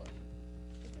it in the book?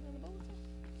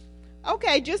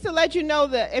 Okay, just to let you know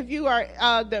that if you are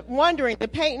wondering, the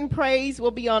Paint and Praise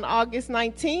will be on August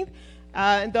 19th.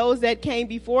 And those that came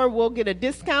before will get a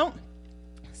discount.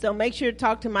 So make sure to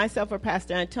talk to myself or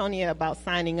Pastor Antonia about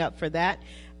signing up for that.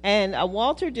 And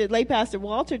lay Pastor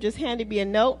Walter just handed me a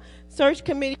note. Search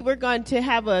committee, we're going to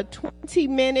have a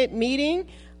 20-minute meeting.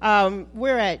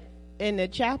 We're in the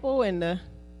chapel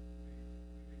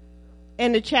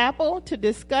to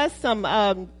discuss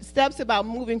some steps about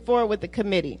moving forward with the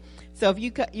committee. So if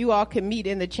you all can meet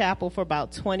in the chapel for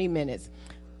about 20 minutes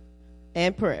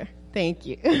and prayer. Thank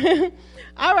you.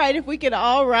 All right, if we could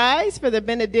all rise for the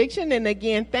benediction. And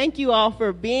again, thank you all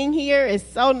for being here. It's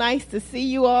so nice to see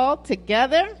you all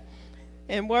together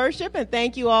in worship. And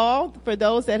thank you all for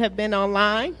those that have been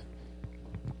online.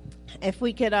 If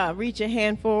we could reach a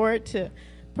hand forward to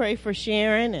pray for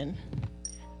Sharon and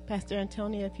Pastor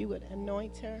Antonia, if you would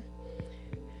anoint her.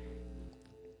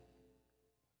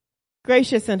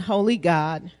 Gracious and holy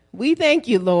God, we thank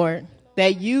you, Lord,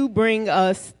 that you bring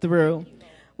us through.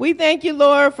 We thank you,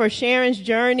 Lord, for Sharon's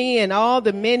journey and all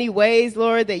the many ways,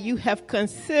 Lord, that you have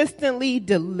consistently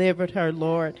delivered her,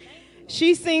 Lord.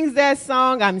 She sings that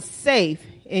song, I'm safe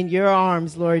in your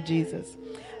arms, Lord Jesus.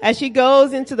 As she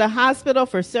goes into the hospital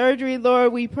for surgery,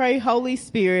 Lord, we pray, Holy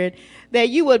Spirit, that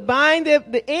you would bind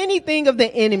anything of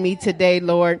the enemy today,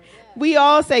 Lord. We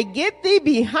all say, get thee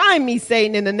behind me,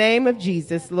 Satan, in the name of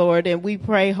Jesus, Lord. And we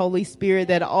pray, Holy Spirit,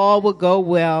 that all will go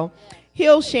well.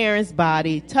 Heal Sharon's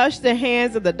body. Touch the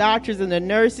hands of the doctors and the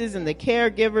nurses and the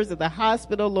caregivers of the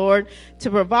hospital, Lord, to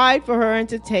provide for her and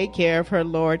to take care of her,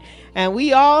 Lord. And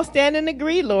we all stand and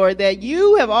agree, Lord, that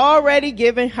you have already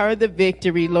given her the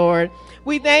victory, Lord.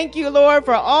 We thank you, Lord,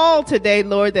 for all today,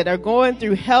 Lord, that are going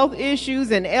through health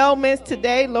issues and ailments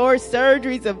today, Lord,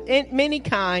 surgeries of many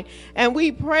kind. And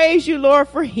we praise you, Lord,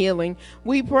 for healing.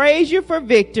 We praise you for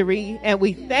victory. And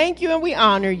we thank you and we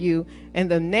honor you in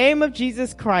the name of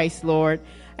Jesus Christ, Lord.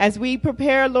 as we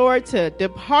prepare, Lord, to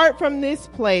depart from this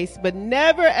place, but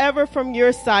never ever from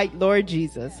your sight, Lord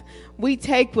Jesus. We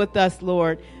take with us,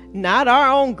 Lord, not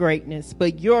our own greatness,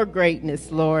 but your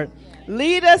greatness, Lord.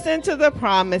 Lead us into the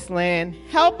promised land.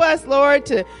 Help us, Lord,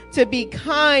 to be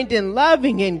kind and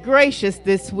loving and gracious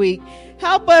this week.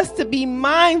 Help us to be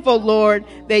mindful, Lord,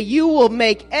 that you will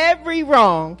make every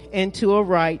wrong into a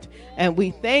right. And we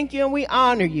thank you and we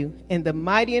honor you. In the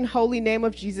mighty and holy name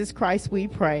of Jesus Christ, we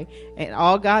pray. And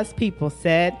all God's people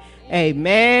said,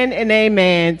 amen and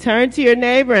amen. Turn to your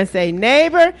neighbor and say,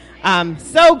 neighbor, I'm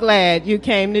so glad you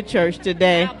came to church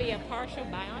today. I'll be a partial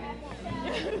bionic.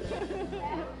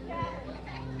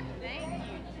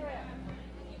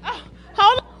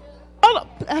 Hold on.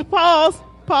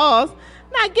 Pause.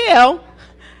 Now, Gail,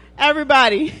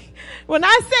 everybody, when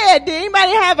I said, did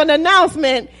anybody have an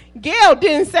announcement? Gail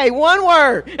didn't say one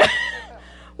word.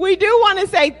 We do want to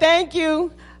say thank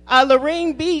you.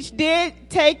 Lorraine Beach did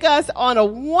take us on a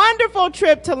wonderful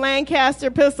trip to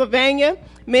Lancaster, Pennsylvania.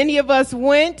 Many of us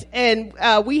went, and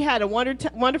we had a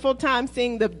wonderful time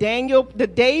seeing the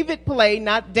David play.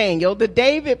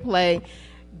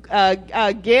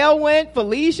 Gail went,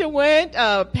 Felicia went,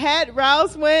 Pat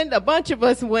Rouse went, a bunch of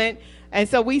us went. And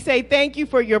so we say thank you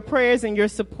for your prayers and your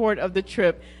support of the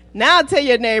trip. Now tell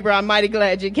your neighbor, I'm mighty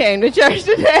glad you came to church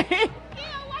today.